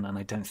 2011, and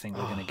I don't think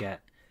we're going to get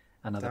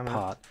another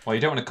part. Well,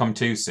 you don't want to come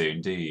too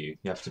soon, do you?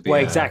 You have to be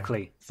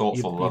exactly.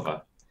 Thoughtful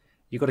lover.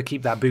 You've got to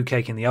keep that boo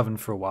cake in the oven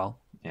for a while.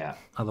 Yeah.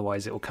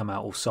 Otherwise it will come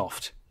out all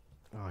soft.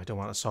 Oh, I don't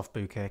want a soft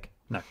boo cake.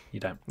 No,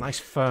 you don't. Nice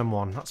firm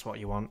one. That's what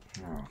you want.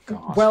 Oh,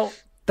 God. Well,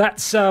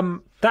 that's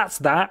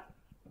that.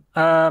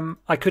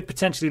 I could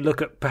potentially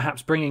look at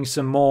perhaps bringing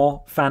some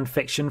more fan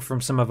fiction from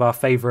some of our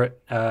favourite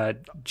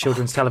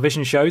children's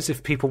television shows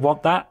if people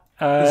want that.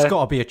 There's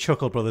got to be a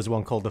Chuckle Brothers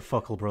one called the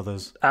Fuckle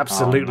Brothers.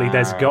 Absolutely,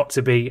 there's got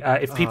to be.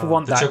 If people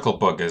want the that... Chuckle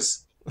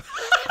Buggers.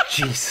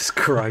 Jesus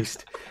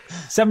Christ.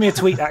 Send me a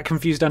tweet at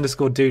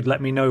confused_dude.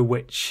 Let me know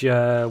which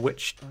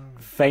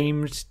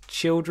famed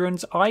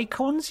children's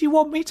icons you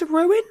want me to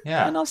ruin.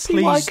 Yeah. And I'll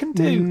see what I can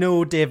do.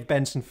 No Dave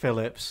Benson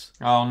Phillips.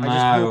 Oh, no. I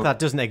just hope that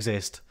doesn't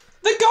exist.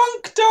 The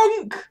Gunk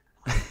Dunk!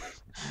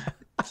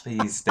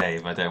 Please,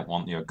 Dave, I don't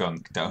want your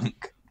Gunk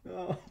Dunk.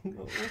 Oh,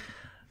 no.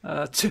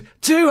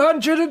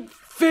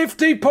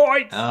 250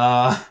 points.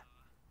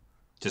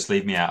 Just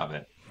leave me out of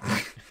it.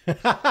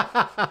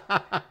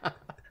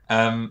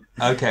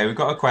 Okay, we've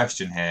got a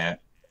question here.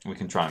 We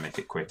can try and make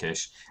it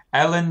quickish.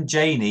 Ellen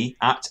Janey,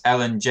 at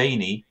Ellen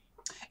Janey.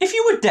 If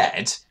you were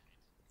dead,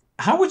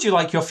 how would you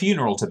like your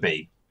funeral to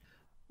be?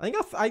 I think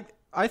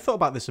I thought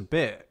about this a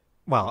bit.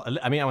 Well,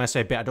 I mean, when I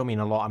say a bit, I don't mean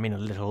a lot. I mean a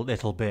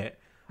little bit.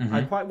 Mm-hmm.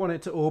 I quite want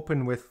it to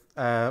open with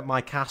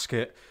my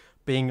casket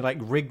being like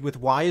rigged with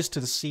wires to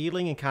the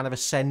ceiling and kind of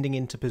ascending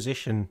into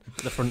position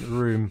at the front of the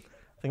room.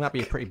 I think that'd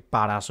be a pretty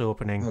badass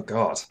opening. Oh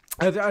God!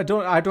 I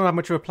don't have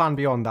much of a plan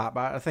beyond that,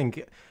 but I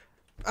think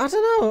I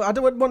don't know. I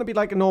don't want to be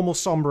like a normal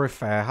somber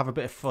affair. Have a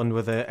bit of fun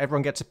with it.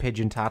 Everyone gets a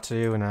pigeon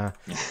tattoo, and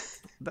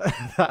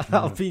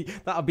that'll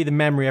be the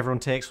memory everyone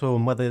takes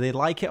home, whether they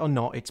like it or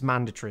not. It's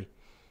mandatory.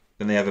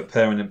 Then they have a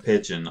permanent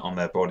pigeon on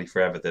their body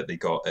forever that they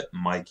got at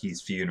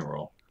Mikey's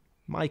funeral.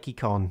 Mikey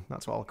Con,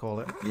 that's what I'll call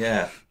it.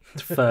 Yeah.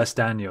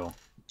 First annual.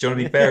 Do you want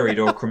to be buried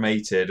or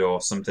cremated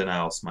or something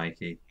else,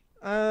 Mikey?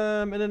 In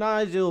an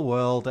ideal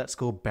world, let's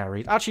go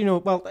buried. Actually, no.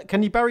 Well,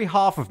 can you bury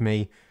half of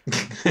me?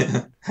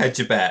 Hedge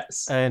your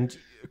bets. And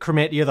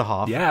cremate the other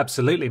half? Yeah,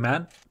 absolutely,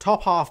 man.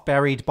 Top half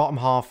buried, bottom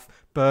half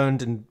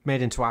burned and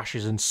made into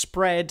ashes and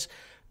spread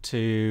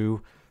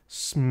to...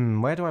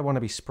 where do I want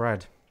to be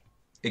spread?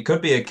 It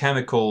could be a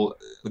chemical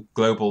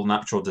global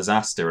natural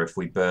disaster if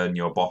we burn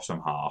your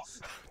bottom half.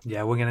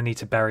 Yeah, we're going to need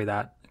to bury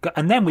that.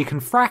 And then we can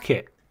frack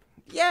it.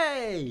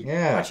 Yay!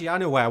 Yeah. Actually, I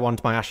know where I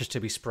want my ashes to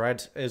be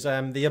spread. Is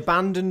the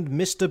abandoned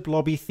Mr.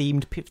 Blobby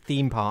themed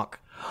theme park.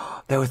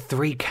 There were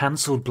 3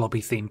 cancelled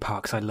Blobby theme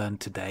parks I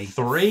learned today.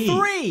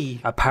 3?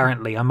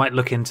 Apparently, I might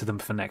look into them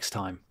for next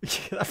time.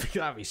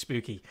 That'd be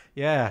spooky.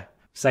 Yeah.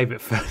 Save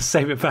it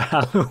for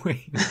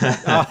Halloween.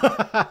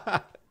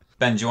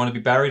 Ben, do you want to be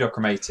buried or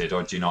cremated,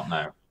 or do you not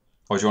know?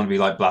 Or do you want to be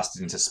like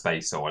blasted into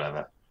space or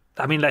whatever?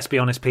 I mean, let's be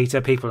honest,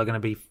 Peter. People are going to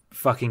be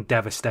fucking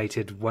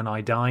devastated when I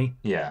die.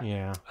 Yeah.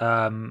 Yeah.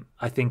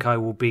 I think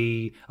I'll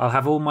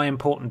have all my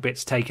important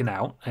bits taken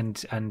out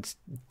and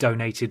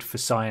donated for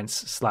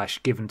science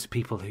 / given to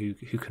people who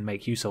can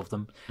make use of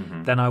them.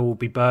 Mm-hmm. Then I will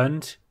be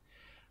burned,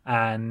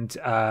 and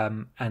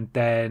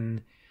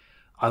then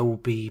I will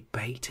be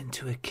baked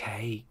into a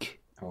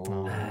cake,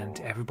 and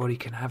everybody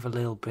can have a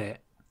little bit.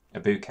 A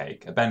boo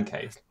cake, a Ben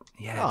cake.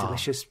 Yeah,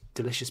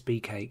 delicious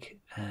bee cake,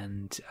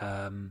 and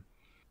and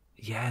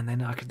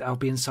then I'll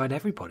be inside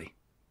everybody.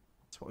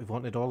 That's what we've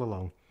wanted all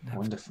along.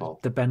 Wonderful.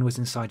 The Ben was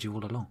inside you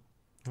all along.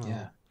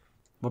 Yeah.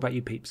 What about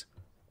you, peeps?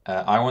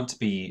 I want to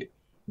be,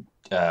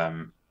 I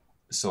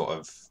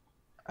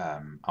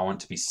want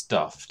to be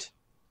stuffed,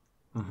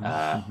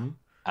 and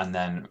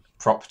then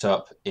propped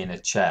up in a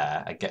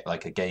chair. I get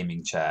like a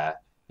gaming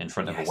chair in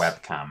front of a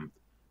webcam,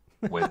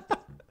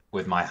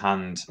 with my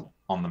hand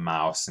on the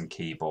mouse and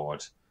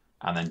keyboard,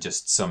 and then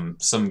just some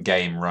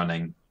game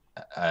running,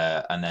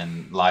 and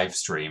then live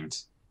streamed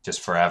just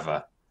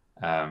forever.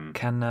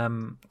 Can I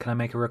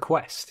make a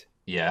request?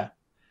 Yeah.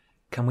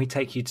 Can we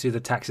take you to the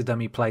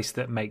taxidermy place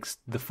that makes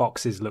the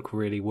foxes look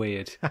really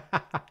weird?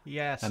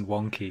 Yes. And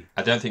wonky.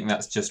 I don't think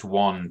that's just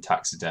one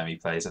taxidermy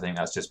place. I think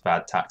that's just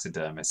bad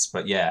taxidermists.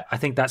 But yeah. I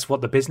think that's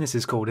what the business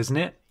is called, isn't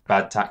it?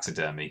 Bad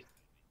taxidermy.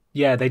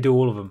 Yeah, they do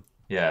all of them.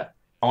 Yeah.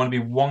 I want to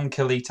be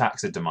wonkily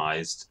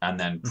taxidermized and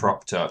then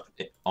propped up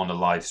on a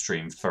live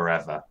stream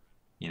forever.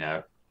 You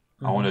know,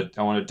 I want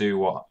to do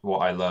what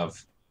I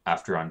love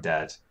after I'm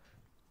dead.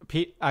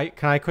 Pete,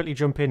 can I quickly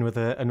jump in with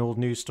an old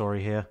news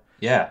story here?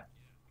 Yeah.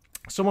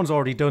 Someone's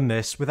already done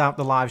this without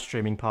the live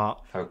streaming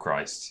part. Oh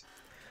Christ!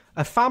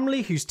 A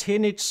family whose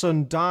teenage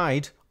son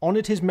died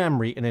honoured his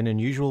memory in an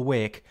unusual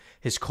wake.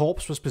 His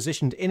corpse was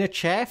positioned in a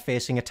chair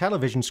facing a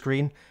television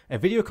screen, a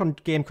video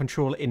game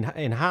controller in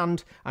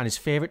hand, and his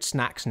favourite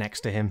snacks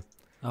next to him.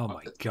 Oh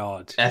my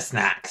God.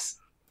 Snacks.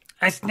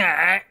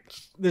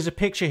 There's a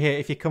picture here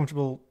if you're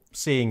comfortable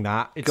seeing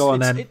that. Go on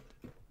then.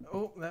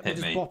 Let me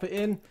just pop it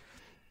in.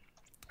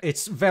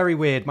 It's very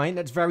weird. My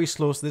internet's very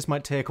slow, so this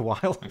might take a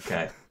while.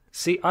 Okay.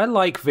 See, I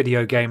like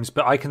video games,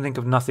 but I can think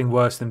of nothing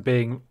worse than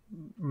being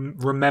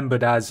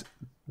remembered as,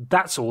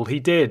 that's all he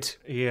did.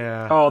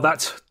 Yeah. Oh,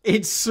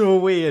 it's so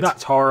weird.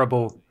 That's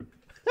horrible.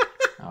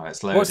 Oh,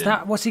 it's loading. What's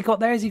that? What's he got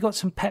there? Has he got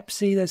some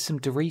Pepsi? There's some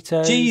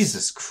Doritos.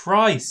 Jesus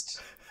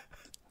Christ.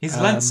 He's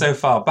leant so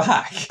far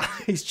back.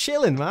 He's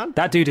chilling, man.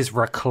 That dude is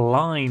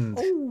reclined.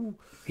 Ooh.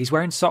 He's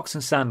wearing socks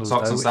and sandals,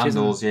 Socks and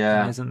sandals,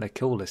 yeah. Isn't the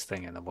coolest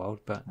thing in the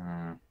world, but...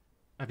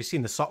 Have you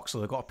seen the socks? So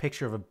they've got a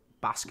picture of a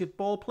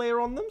basketball player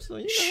on them.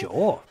 So,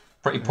 Sure.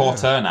 Pretty poor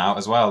turnout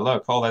as well.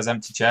 Look, all those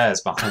empty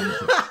chairs behind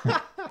them.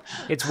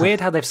 It's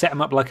weird how they've set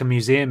him up like a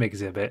museum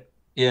exhibit.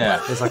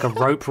 Yeah. There's like a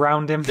rope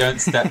round him.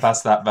 Don't step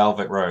past that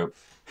velvet rope.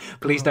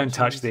 Please don't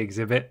touch the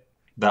exhibit.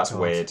 That's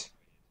weird.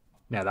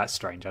 No, that's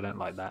strange. I don't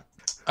like that.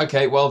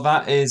 Okay, well,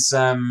 that is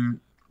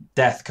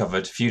death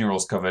covered,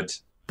 funerals covered.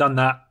 Done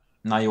that.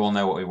 Now you all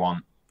know what we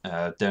want.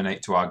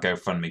 Donate to our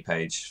GoFundMe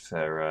page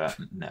for...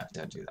 no,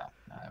 don't do that.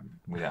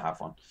 We don't have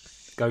one.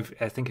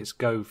 I think it's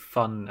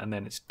GoFun and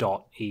then it's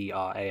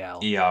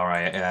 .eral.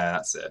 ERA, yeah,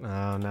 that's it.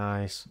 Oh,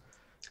 nice.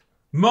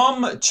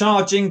 Mum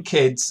charging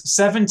kids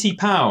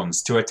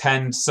 £70 to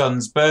attend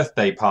son's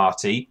birthday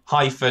party,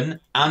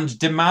 and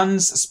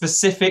demands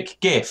specific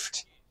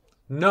gift.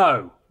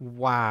 No.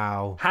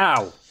 Wow.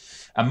 How?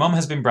 A mum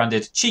has been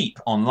branded cheap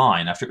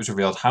online after it was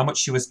revealed how much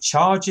she was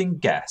charging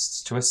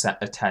guests to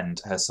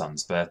attend her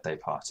son's birthday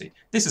party.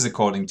 This is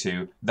according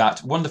to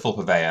that wonderful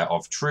purveyor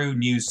of true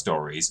news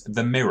stories,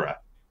 The Mirror.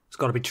 It's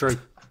got to be true.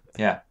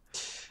 Yeah.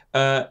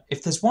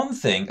 If there's one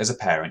thing as a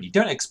parent you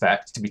don't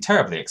expect to be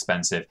terribly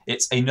expensive,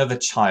 it's another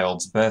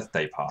child's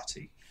birthday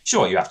party.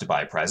 Sure, you have to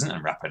buy a present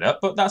and wrap it up,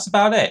 but that's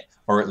about it.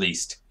 Or at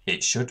least,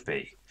 it should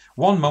be.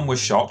 One mum was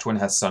shocked when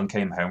her son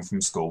came home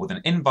from school with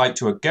an invite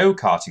to a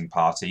go-karting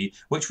party,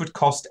 which would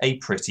cost a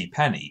pretty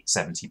penny,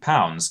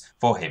 £70,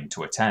 for him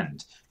to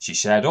attend. She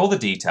shared all the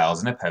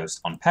details in a post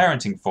on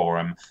parenting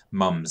forum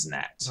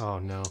Mumsnet. Oh,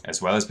 no.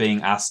 As well as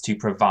being asked to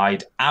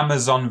provide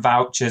Amazon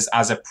vouchers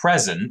as a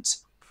present,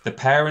 the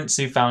parent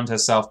who found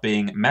herself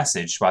being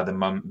messaged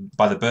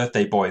by the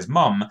birthday boy's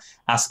mum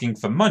asking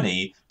for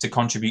money to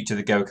contribute to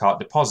the go-kart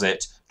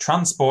deposit,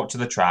 transport to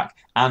the track,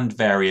 and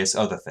various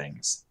other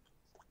things.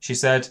 She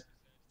said,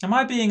 "Am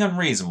I being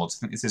unreasonable to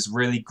think this is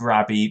really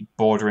grabby,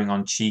 bordering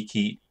on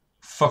cheeky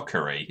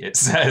fuckery?" It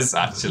says,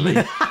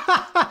 actually.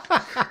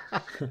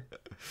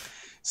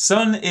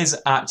 Son is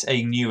at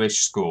a newish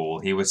school.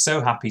 He was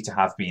so happy to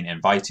have been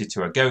invited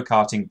to a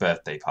go-karting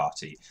birthday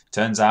party.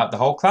 Turns out the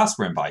whole class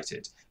were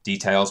invited.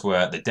 Details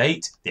were the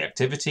date, the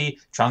activity,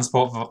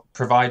 transport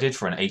provided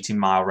for an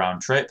 18-mile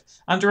round trip,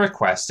 and a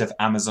request of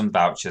Amazon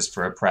vouchers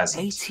for a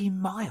present. 18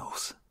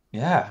 miles?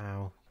 Yeah.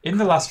 Wow. In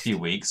the last few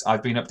weeks,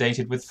 I've been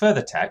updated with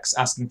further texts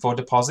asking for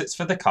deposits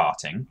for the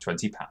karting,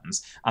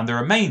 £20, and the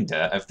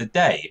remainder of the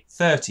day,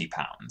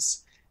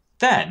 £30.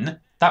 Then,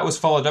 that was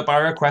followed up by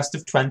a request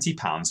of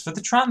 £20 for the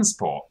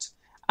transport.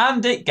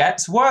 And it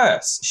gets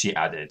worse, she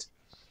added.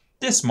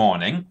 This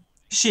morning,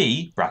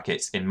 she,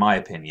 brackets, in my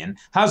opinion,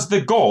 has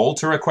the gall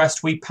to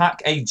request we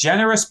pack a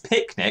generous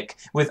picnic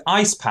with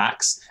ice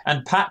packs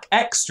and pack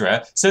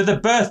extra so the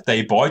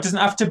birthday boy doesn't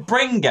have to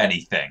bring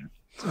anything.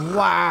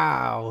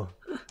 Wow.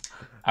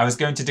 I was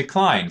going to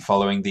decline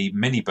following the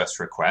minibus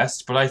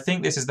request, but I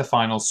think this is the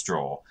final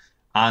straw.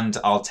 And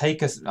I'll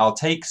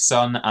take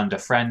son and a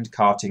friend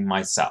karting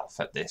myself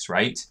at this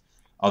rate.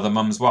 Other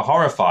mums were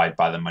horrified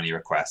by the money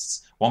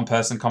requests. One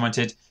person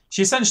commented,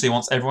 "She essentially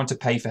wants everyone to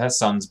pay for her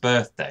son's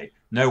birthday.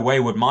 No way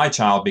would my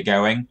child be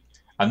going."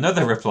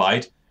 Another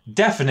replied,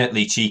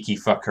 "Definitely cheeky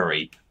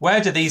fuckery. Where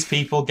do these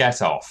people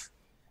get off?"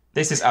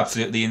 "This is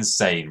absolutely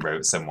insane,"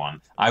 wrote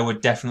someone. "I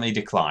would definitely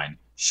decline.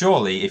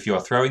 Surely, if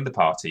you're throwing the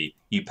party,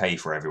 you pay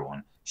for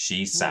everyone.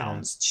 She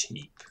sounds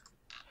cheap."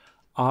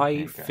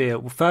 I feel,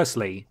 well,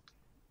 firstly,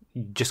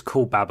 just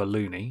call Baba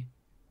loony.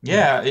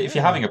 Yeah, if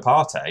you're having a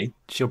party,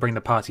 she'll bring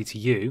the party to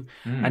you.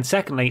 And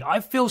secondly, I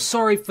feel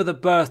sorry for the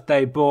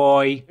birthday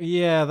boy.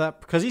 Yeah,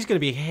 that because he's going to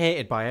be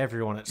hated by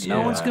everyone at school.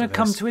 No one's going to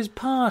come to his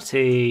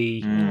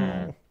party.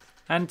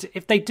 And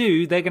if they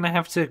do, they're going to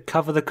have to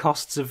cover the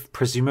costs of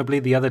presumably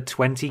the other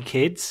 20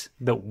 kids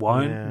that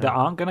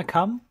aren't going to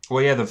come.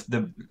 Well, yeah,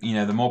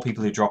 the more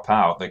people who drop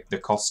out, the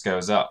cost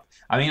goes up.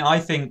 I mean, I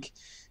think,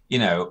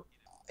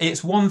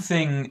 it's one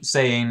thing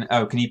saying,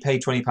 "Oh, can you pay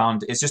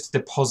 £20?" It's just a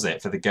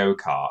deposit for the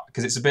go-kart.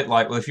 Because it's a bit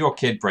like, well, if your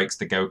kid breaks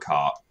the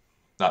go-kart,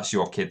 that's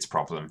your kid's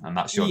problem, and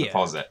that's your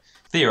deposit.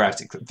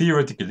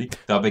 Theoretically,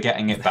 they'll be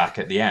getting it back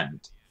at the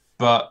end.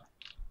 But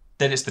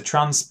then it's the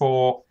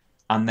transport,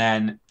 and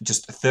then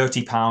just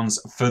 £30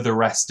 for the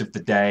rest of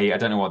the day. I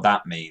don't know what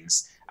that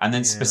means. And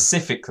then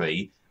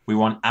specifically, we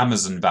want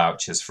Amazon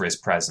vouchers for his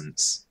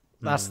presents.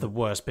 That's the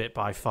worst bit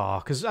by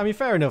far. Because, I mean,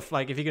 fair enough.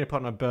 Like, if you're going to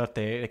put on a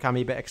birthday, it can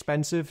be a bit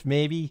expensive,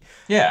 maybe.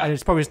 Yeah. And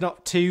it's probably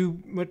not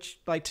too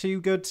much,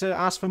 too good to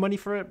ask for money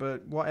for it.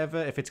 But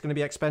whatever. If it's going to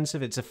be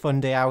expensive, it's a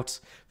fun day out.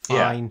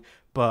 Fine. Yeah.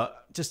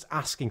 But just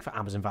asking for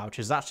Amazon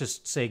vouchers, that's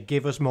just say,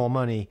 give us more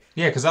money.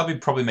 Yeah, because they'll be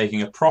probably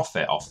making a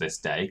profit off this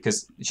day.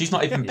 Because she's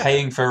not even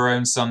paying for her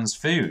own son's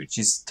food.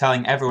 She's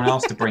telling everyone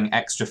else to bring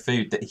extra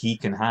food that he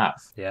can have.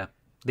 Yeah.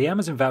 The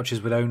Amazon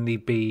vouchers would only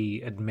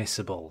be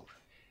admissible,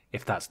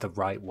 if that's the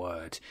right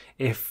word,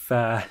 if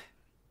like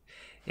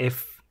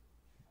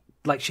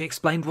she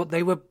explained what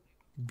they were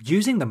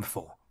using them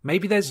for.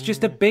 Maybe there's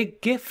just a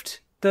big gift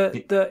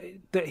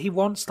that he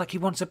wants. Like, he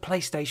wants a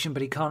PlayStation,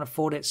 but he can't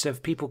afford it. So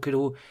if people could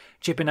all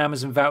chip in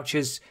Amazon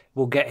vouchers,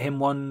 we'll get him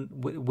one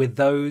with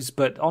those.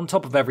 But on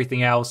top of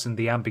everything else and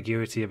the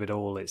ambiguity of it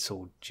all, it's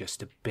all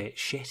just a bit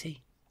shitty.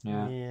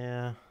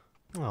 Yeah.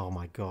 Oh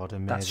my God,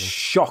 amazing. That's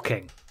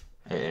shocking.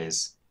 It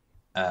is.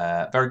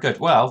 Very good.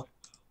 Well,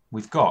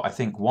 we've got, I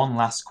think, one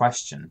last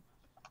question,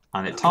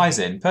 and it ties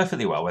in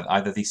perfectly well with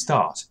either the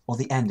start or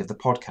the end of the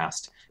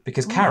podcast,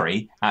 because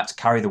Carrie, at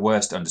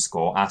 @carrietheworst_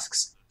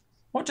 asks,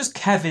 "What does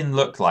Kevin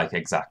look like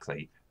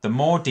exactly? The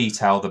more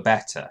detail, the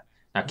better."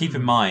 Now, keep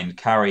in mind,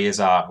 Carrie is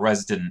our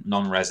resident,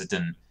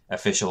 non-resident,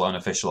 official,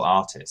 unofficial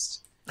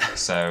artist.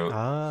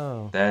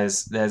 So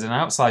there's an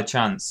outside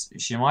chance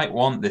she might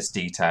want this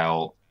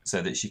detail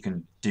so that she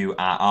can do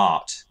our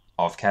art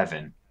of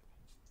Kevin.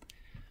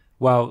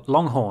 Well,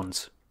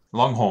 Longhorns.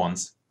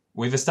 Longhorns.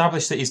 We've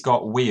established that he's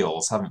got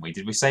wheels, haven't we?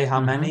 Did we say how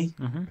many?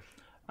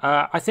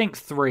 I think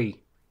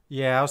 3.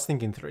 Yeah, I was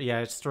thinking 3. Yeah,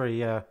 it's 3,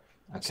 yeah.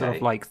 Okay. Sort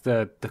of like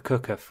the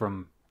cooker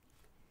from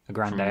A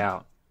Grand Day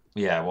Out.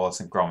 Yeah, Wallace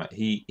and Gromit.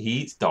 He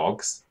eats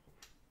dogs.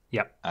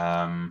 Yep.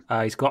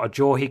 He's got a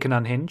jaw he can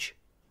unhinge.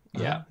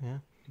 Yeah.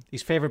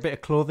 His favourite bit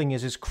of clothing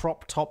is his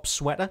crop top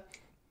sweater.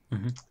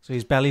 So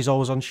his belly's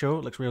always on show.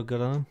 It looks real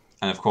good on him.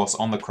 And of course,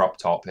 on the crop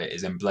top, it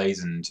is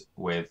emblazoned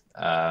with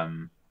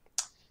Wurzel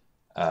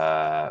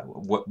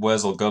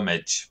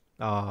Gummidge.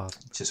 Oh,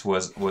 Just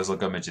Wurzel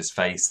Gummidge's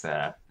face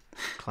there.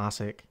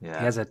 classic. Yeah.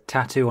 He has a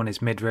tattoo on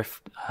his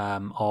midriff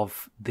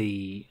of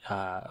the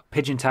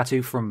pigeon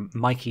tattoo from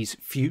Mikey's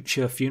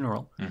future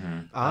funeral.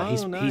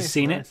 He's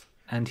seen it,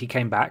 and he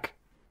came back.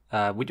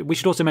 We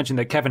should also mention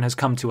that Kevin has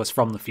come to us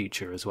from the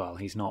future as well.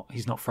 He's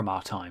not from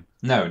our time.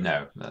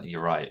 No,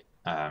 you're right.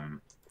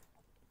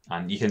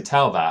 And you can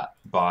tell that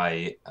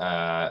by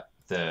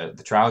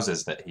the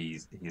trousers that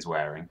he's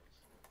wearing,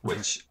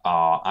 which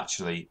are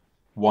actually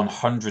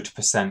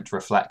 100%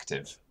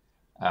 reflective,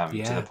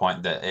 to the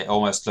point that it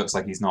almost looks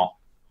like he's not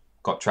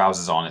got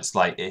trousers on. It's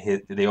like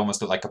they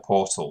almost look like a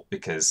portal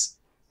because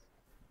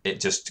it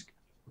just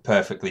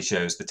perfectly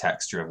shows the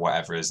texture of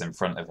whatever is in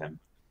front of him.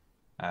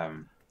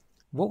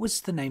 What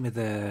was the name of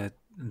the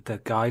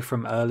guy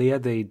from earlier?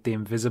 The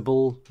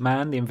invisible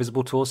man, the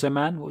invisible torso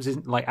man. What was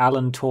his like?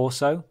 Alan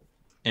Torso.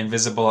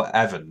 Invisible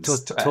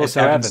Evans. Torso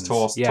Evans.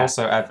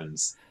 Torso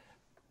Evans.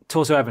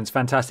 Torso Evans,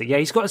 fantastic. Yeah,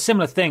 he's got a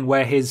similar thing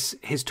where his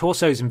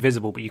torso's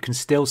invisible, but you can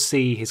still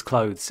see his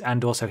clothes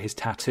and also his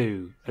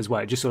tattoo as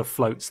well. It just sort of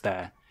floats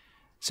there.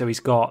 So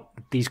he's got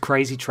these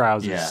crazy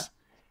trousers. Yeah.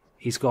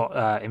 He's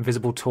got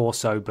invisible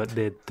torso, but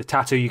the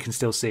tattoo, you can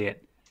still see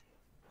it.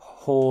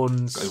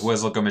 Horns.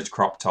 Wurzel Gummidge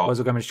crop top.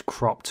 Wurzel Gummidge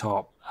crop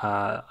top.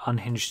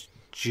 Unhinged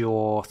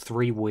jaw,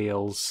 3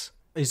 wheels.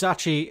 He's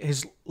actually,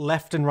 his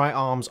left and right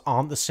arms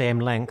aren't the same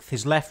length.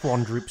 His left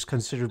one droops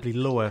considerably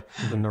lower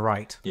than the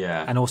right.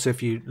 Yeah. And also,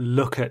 if you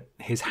look at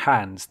his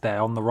hands, they're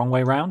on the wrong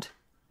way round.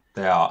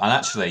 They are. And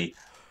actually,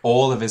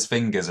 all of his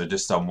fingers are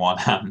just on one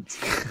hand.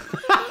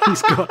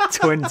 He's got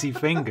 20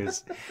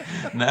 fingers.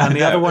 And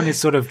the other one is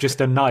sort of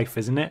just a knife,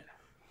 isn't it?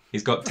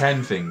 He's got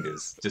 10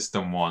 fingers just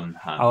on one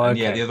hand. Oh, okay. And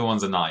yeah, the other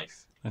one's a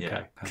knife.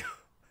 Okay. Yeah.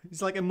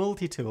 He's like a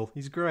multi-tool.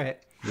 He's great.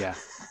 Yeah.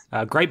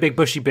 Great big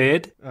bushy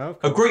beard. Oh,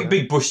 A great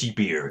big bushy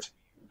beard.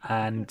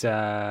 And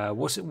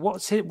what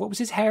was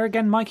his hair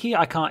again, Mikey?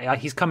 I can't.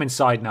 He's come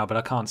inside now, but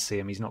I can't see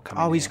him. He's not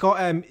coming. Oh, he's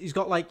here.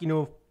 got like,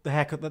 the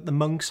haircut that the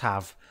monks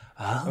have.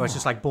 Oh. Where it's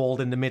just like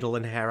bald in the middle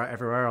and hair out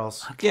everywhere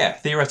else. Okay. Yeah,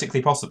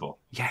 theoretically possible.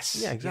 Yes.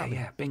 Yeah, exactly.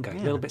 Yeah, bingo.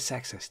 Yeah. A little bit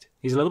sexist.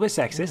 He's a little bit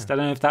sexist. Yeah. I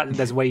don't know if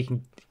there's a way you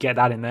can get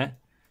that in there.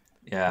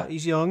 Yeah. But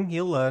he's young.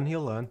 He'll learn.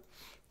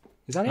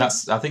 Is that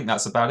it? I think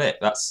that's about it.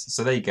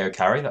 So there you go,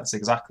 Carrie. That's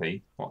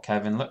exactly what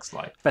Kevin looks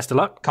like. Best of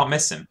luck. Can't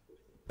miss him.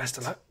 Best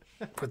of luck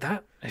with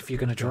that. If you're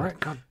going to draw it,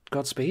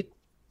 Godspeed.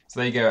 So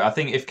there you go. I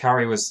think if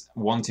Carrie was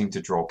wanting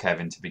to draw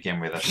Kevin to begin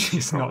with, I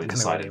think she probably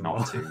decided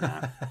not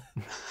to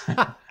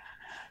now.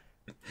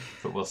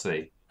 But we'll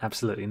see.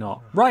 Absolutely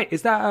not. Right,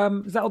 is that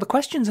all the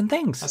questions and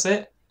things? That's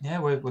it. Yeah,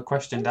 we're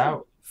questioned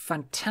out.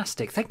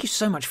 Fantastic. Thank you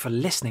so much for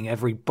listening,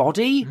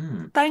 everybody.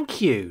 Thank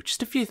you.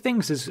 Just a few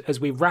things as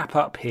we wrap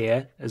up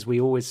here, as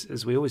we always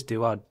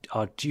do our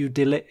due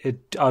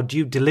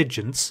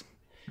diligence.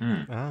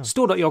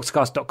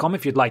 Store.yogscast.com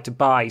if you'd like to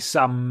buy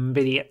some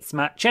Podiots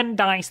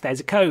merchandise. There's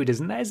a code,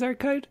 isn't there? Is there a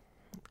code?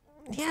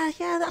 Yeah,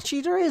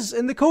 actually there is.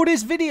 And the code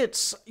is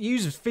Podiots.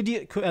 Use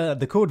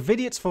the code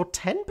Podiots for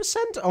 10%.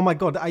 Oh my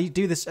god, I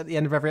do this at the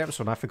end of every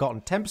episode and I've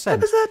forgotten.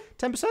 10%.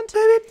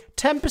 10%?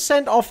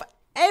 10% off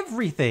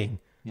everything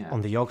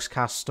on the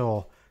Yogscast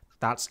store.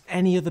 That's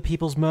any of the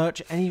people's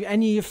merch, any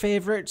of your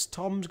favourites.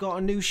 Tom's got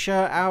a new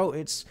shirt out.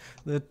 It's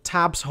the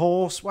Tabs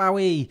horse,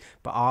 wowee.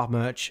 But our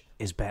merch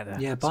is better.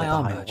 Yeah, buy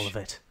our merch. All of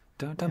it.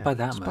 Don't buy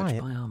that merch.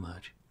 Buy our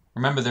merch.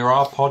 Remember, there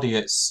are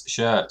Podiots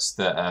shirts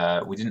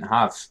that we didn't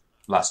have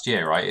last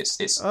year, right?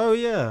 It's oh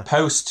yeah.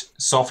 Post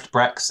soft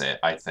Brexit,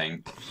 I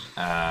think.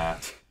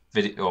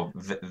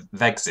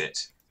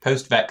 Vexit.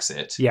 Post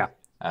Vexit. Yeah.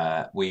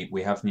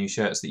 We have new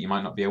shirts that you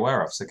might not be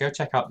aware of. So go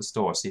check out the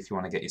store, see if you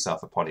want to get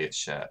yourself a Podiots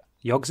shirt.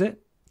 Yogsit?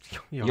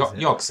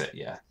 Yogsit,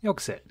 yeah.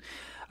 Yogsit.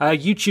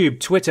 YouTube,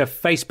 Twitter,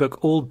 Facebook,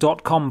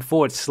 all.com /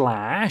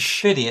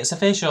 Podiots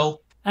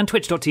Official. And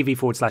twitch.tv /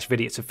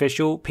 Podiots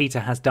Official. Peter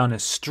has done a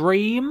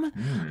stream.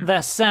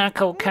 The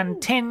circle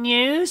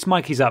continues.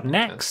 Mikey's up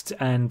next,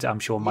 and I'm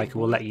sure Mikey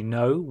will let you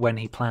know when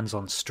he plans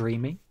on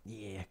streaming.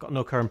 Yeah, got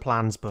no current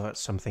plans, but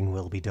something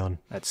will be done.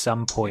 At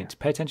some point.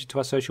 Pay attention to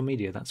our social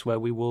media. That's where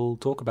we will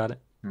talk about it.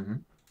 Mm-hmm.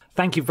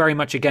 Thank you very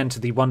much again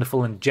to the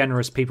wonderful and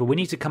generous people. We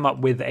need to come up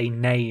with a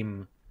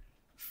name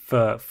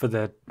for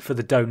the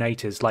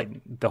donators, like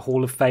the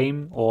Hall of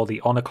Fame or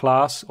the Honor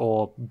Class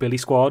or Billy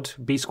Squad,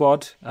 B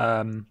Squad.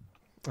 Pod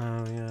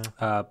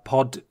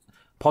Squad.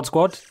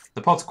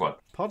 The Pod Squad.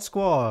 Pod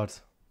Squad.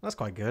 That's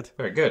quite good.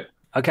 Very good.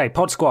 Okay,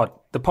 Pod Squad.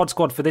 The Pod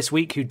Squad for this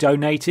week who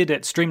donated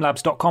at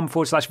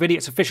streamlabs.com/video.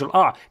 Official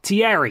are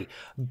Thierry,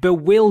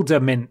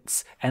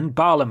 Bewildermints, and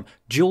Barlam,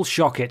 Jules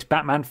Shockett,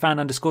 Batman fan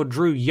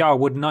 _Drew,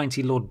 Yarwood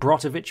 90, Lord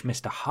Brotovich,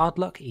 Mr.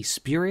 Hardluck, E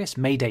Spurious,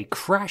 Mayday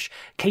Crash,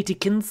 Katie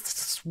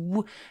Kins,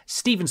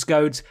 Stephen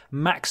Scodes,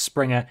 Max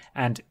Springer,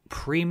 and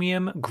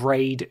Premium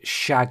Grade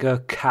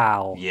Shagger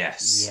Cal.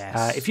 Yes.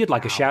 If you'd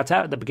like a shout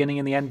out at the beginning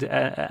and the end,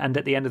 and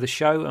at the end of the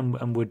show,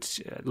 and would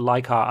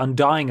like our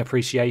undying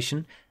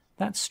appreciation,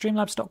 that's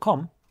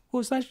streamlabs.com/video.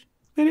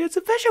 It's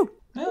official.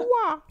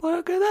 Wow.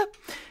 Look at that.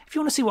 If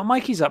you want to see what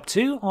Mikey's up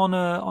to on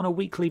a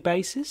weekly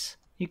basis,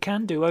 you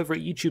can do over at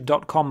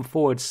youtube.com/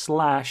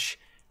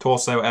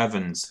 Torso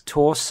Evans.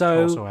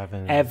 Torso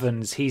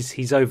Evans.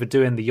 He's over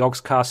doing the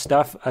Yogscast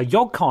stuff.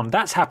 YogCon,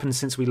 that's happened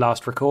since we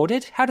last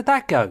recorded. How did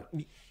that go?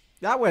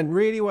 That went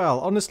really well.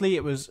 Honestly,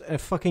 it was a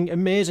fucking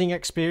amazing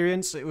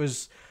experience. It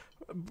was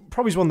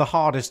probably one of the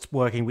hardest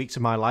working weeks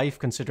of my life,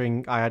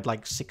 considering I had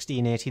like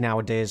 16,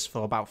 18-hour days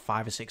for about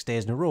 5 or 6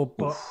 days in a row.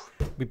 But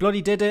we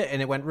bloody did it,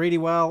 and it went really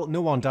well.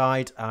 No one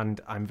died,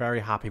 and I'm very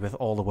happy with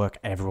all the work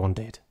everyone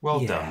did. Well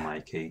done,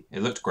 Mikey.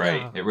 It looked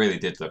great. It really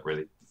did look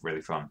really,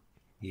 really fun.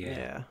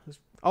 Yeah.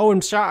 Oh,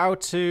 and shout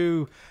out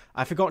to,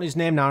 I've forgotten his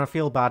name now and I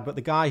feel bad, but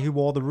the guy who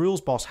wore the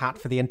Rules Boss hat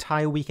for the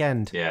entire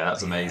weekend. Yeah,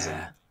 that's amazing.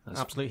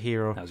 Absolute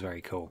hero. That was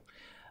very cool.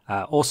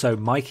 Also,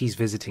 Mikey's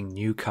visiting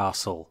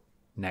Newcastle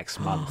next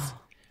month.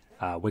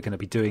 We're going to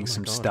be doing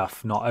some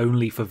stuff not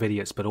only for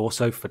Podiots but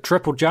also for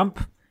Triple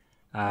Jump.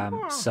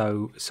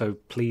 So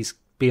please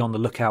be on the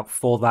lookout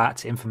for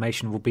that.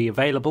 Information will be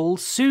available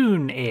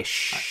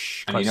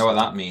soon-ish. And you know what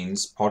that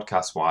means,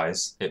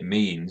 podcast-wise? It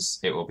means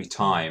it will be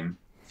time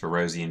for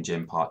Rosie and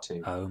Jim Part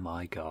 2. Oh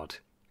my God.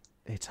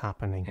 It's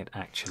happening. It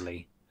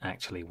actually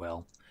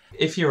will.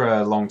 If you're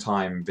a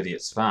long-time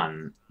Podiots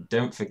fan,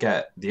 don't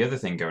forget the other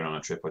thing going on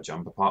at Triple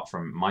Jump, apart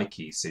from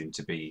Mikey soon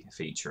to be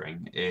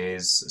featuring,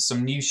 is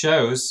some new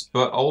shows,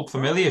 but old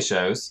familiar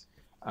shows.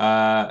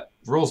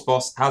 Rules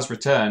Boss has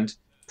returned.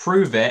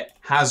 Prove It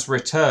has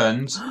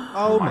returned.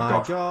 Oh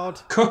my God.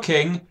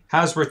 Cooking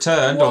has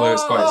returned, although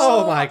it's got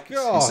oh my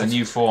God. It's a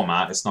new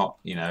format. It's not,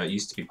 it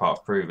used to be part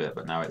of Prove It,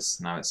 but now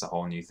it's a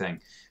whole new thing.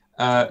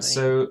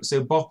 So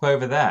bop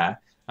over there.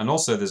 And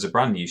also there's a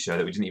brand new show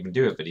that we didn't even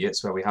do at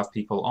Podiots where we have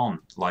people on,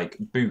 like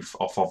Booth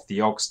off of the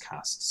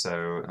Yogscast.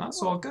 So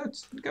that's all good.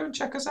 Go and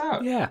check us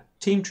out. Yeah.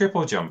 Team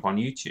Triple Jump on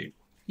YouTube.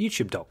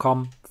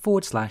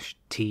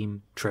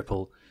 youtube.com/Team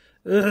Triple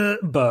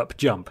Burp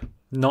Jump.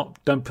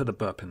 Don't put the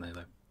burp in there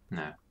though.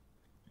 No.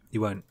 You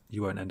won't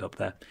end up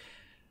there.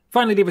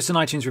 Finally, leave us an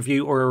iTunes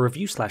review or a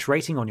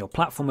review/rating on your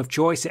platform of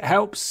choice. It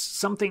helps.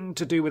 Something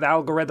to do with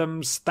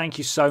algorithms. Thank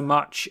you so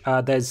much.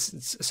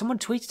 There's someone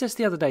tweeted us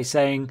the other day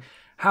saying,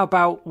 how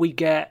about we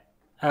get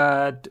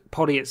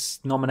Podiots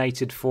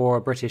nominated for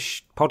a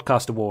British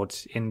Podcast Award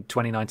in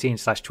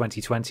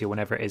 2019/2020 or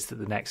whenever it is that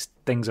the next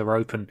things are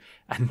open,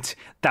 and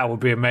that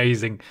would be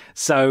amazing.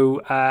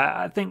 So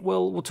I think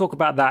we'll talk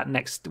about that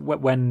next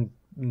when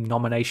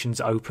nominations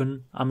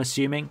open, I'm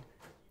assuming,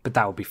 but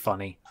that would be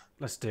funny.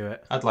 Let's do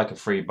it. I'd like a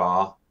free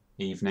bar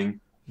evening.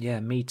 Yeah,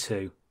 me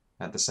too.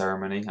 At the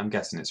ceremony. I'm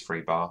guessing it's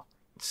free bar.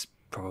 It's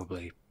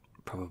probably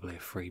a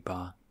free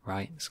bar,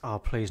 right? Oh,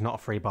 please, not a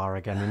free bar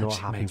again. You know what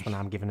happens when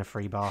I'm given a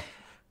free bar.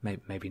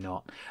 Maybe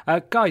not.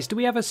 Guys, do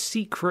we have a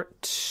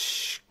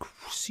secret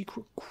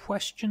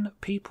question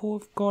that people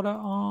have got to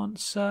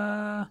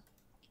answer?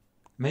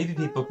 Maybe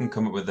people can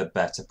come up with a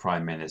better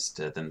Prime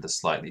Minister than the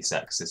slightly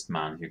sexist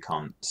man who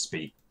can't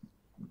speak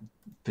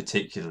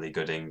particularly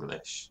good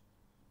English.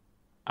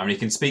 I mean, he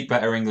can speak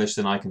better English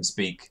than I can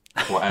speak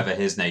whatever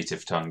his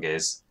native tongue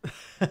is.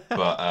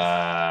 But,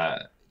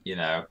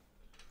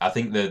 I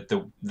think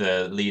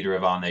the leader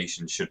of our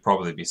nation should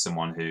probably be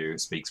someone who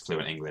speaks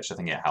fluent English. I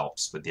think it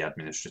helps with the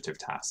administrative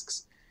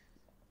tasks.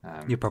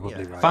 You're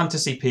probably right.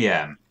 Fantasy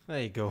PM.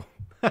 There you go.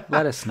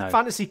 Let us know.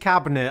 Fantasy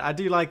cabinet. I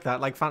do like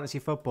that, like fantasy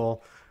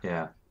football.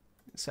 Yeah.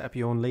 Set up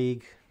your own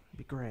league. It'd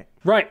be great.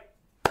 Right.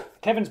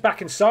 Kevin's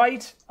back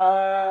inside.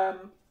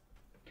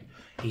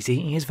 He's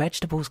eating his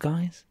vegetables,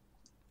 guys.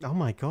 Oh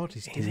my God,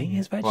 he's eating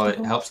his vegetables. Well,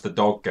 it helps the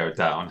dog go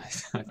down,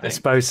 I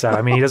suppose so.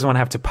 I mean, he doesn't want to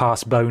have to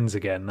pass bones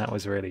again. That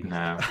was really...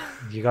 No.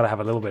 You got to have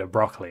a little bit of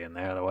broccoli in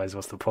there, otherwise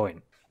what's the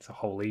point? It's a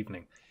whole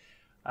evening.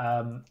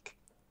 Kev,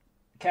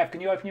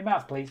 can you open your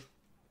mouth, please?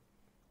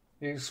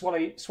 You swallow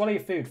your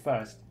food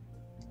first.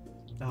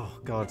 Oh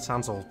God,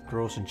 sounds all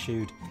gross and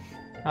chewed.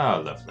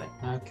 Oh, lovely.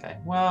 Okay.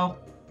 Well,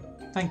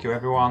 thank you,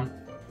 everyone.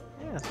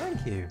 Yeah,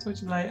 thank you. Talk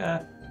to you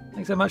later.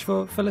 Thanks so much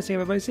for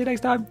listening, everybody. See you next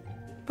time.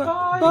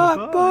 Bye.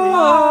 Bye.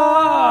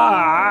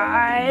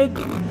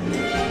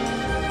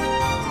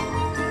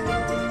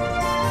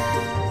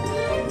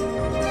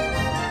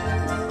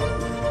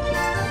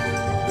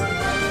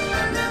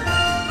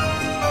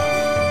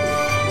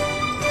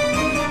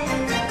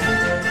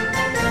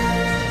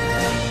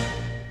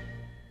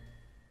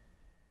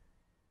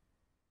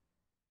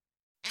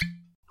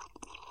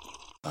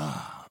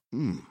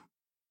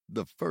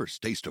 The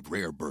first taste of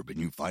rare bourbon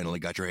you finally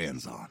got your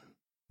hands on.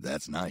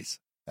 That's nice.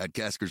 At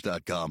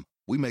Caskers.com,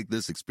 we make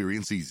this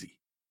experience easy.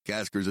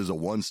 Caskers is a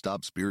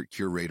one-stop spirit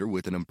curator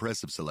with an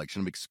impressive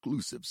selection of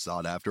exclusive,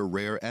 sought-after,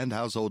 rare, and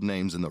household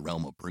names in the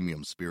realm of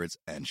premium spirits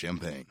and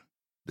champagne.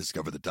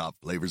 Discover the top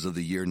flavors of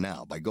the year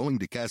now by going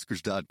to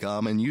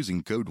Caskers.com and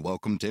using code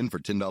WELCOME10 for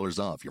 $10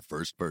 off your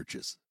first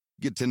purchase.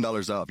 Get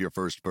 $10 off your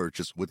first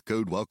purchase with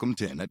code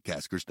WELCOME10 at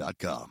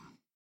Caskers.com.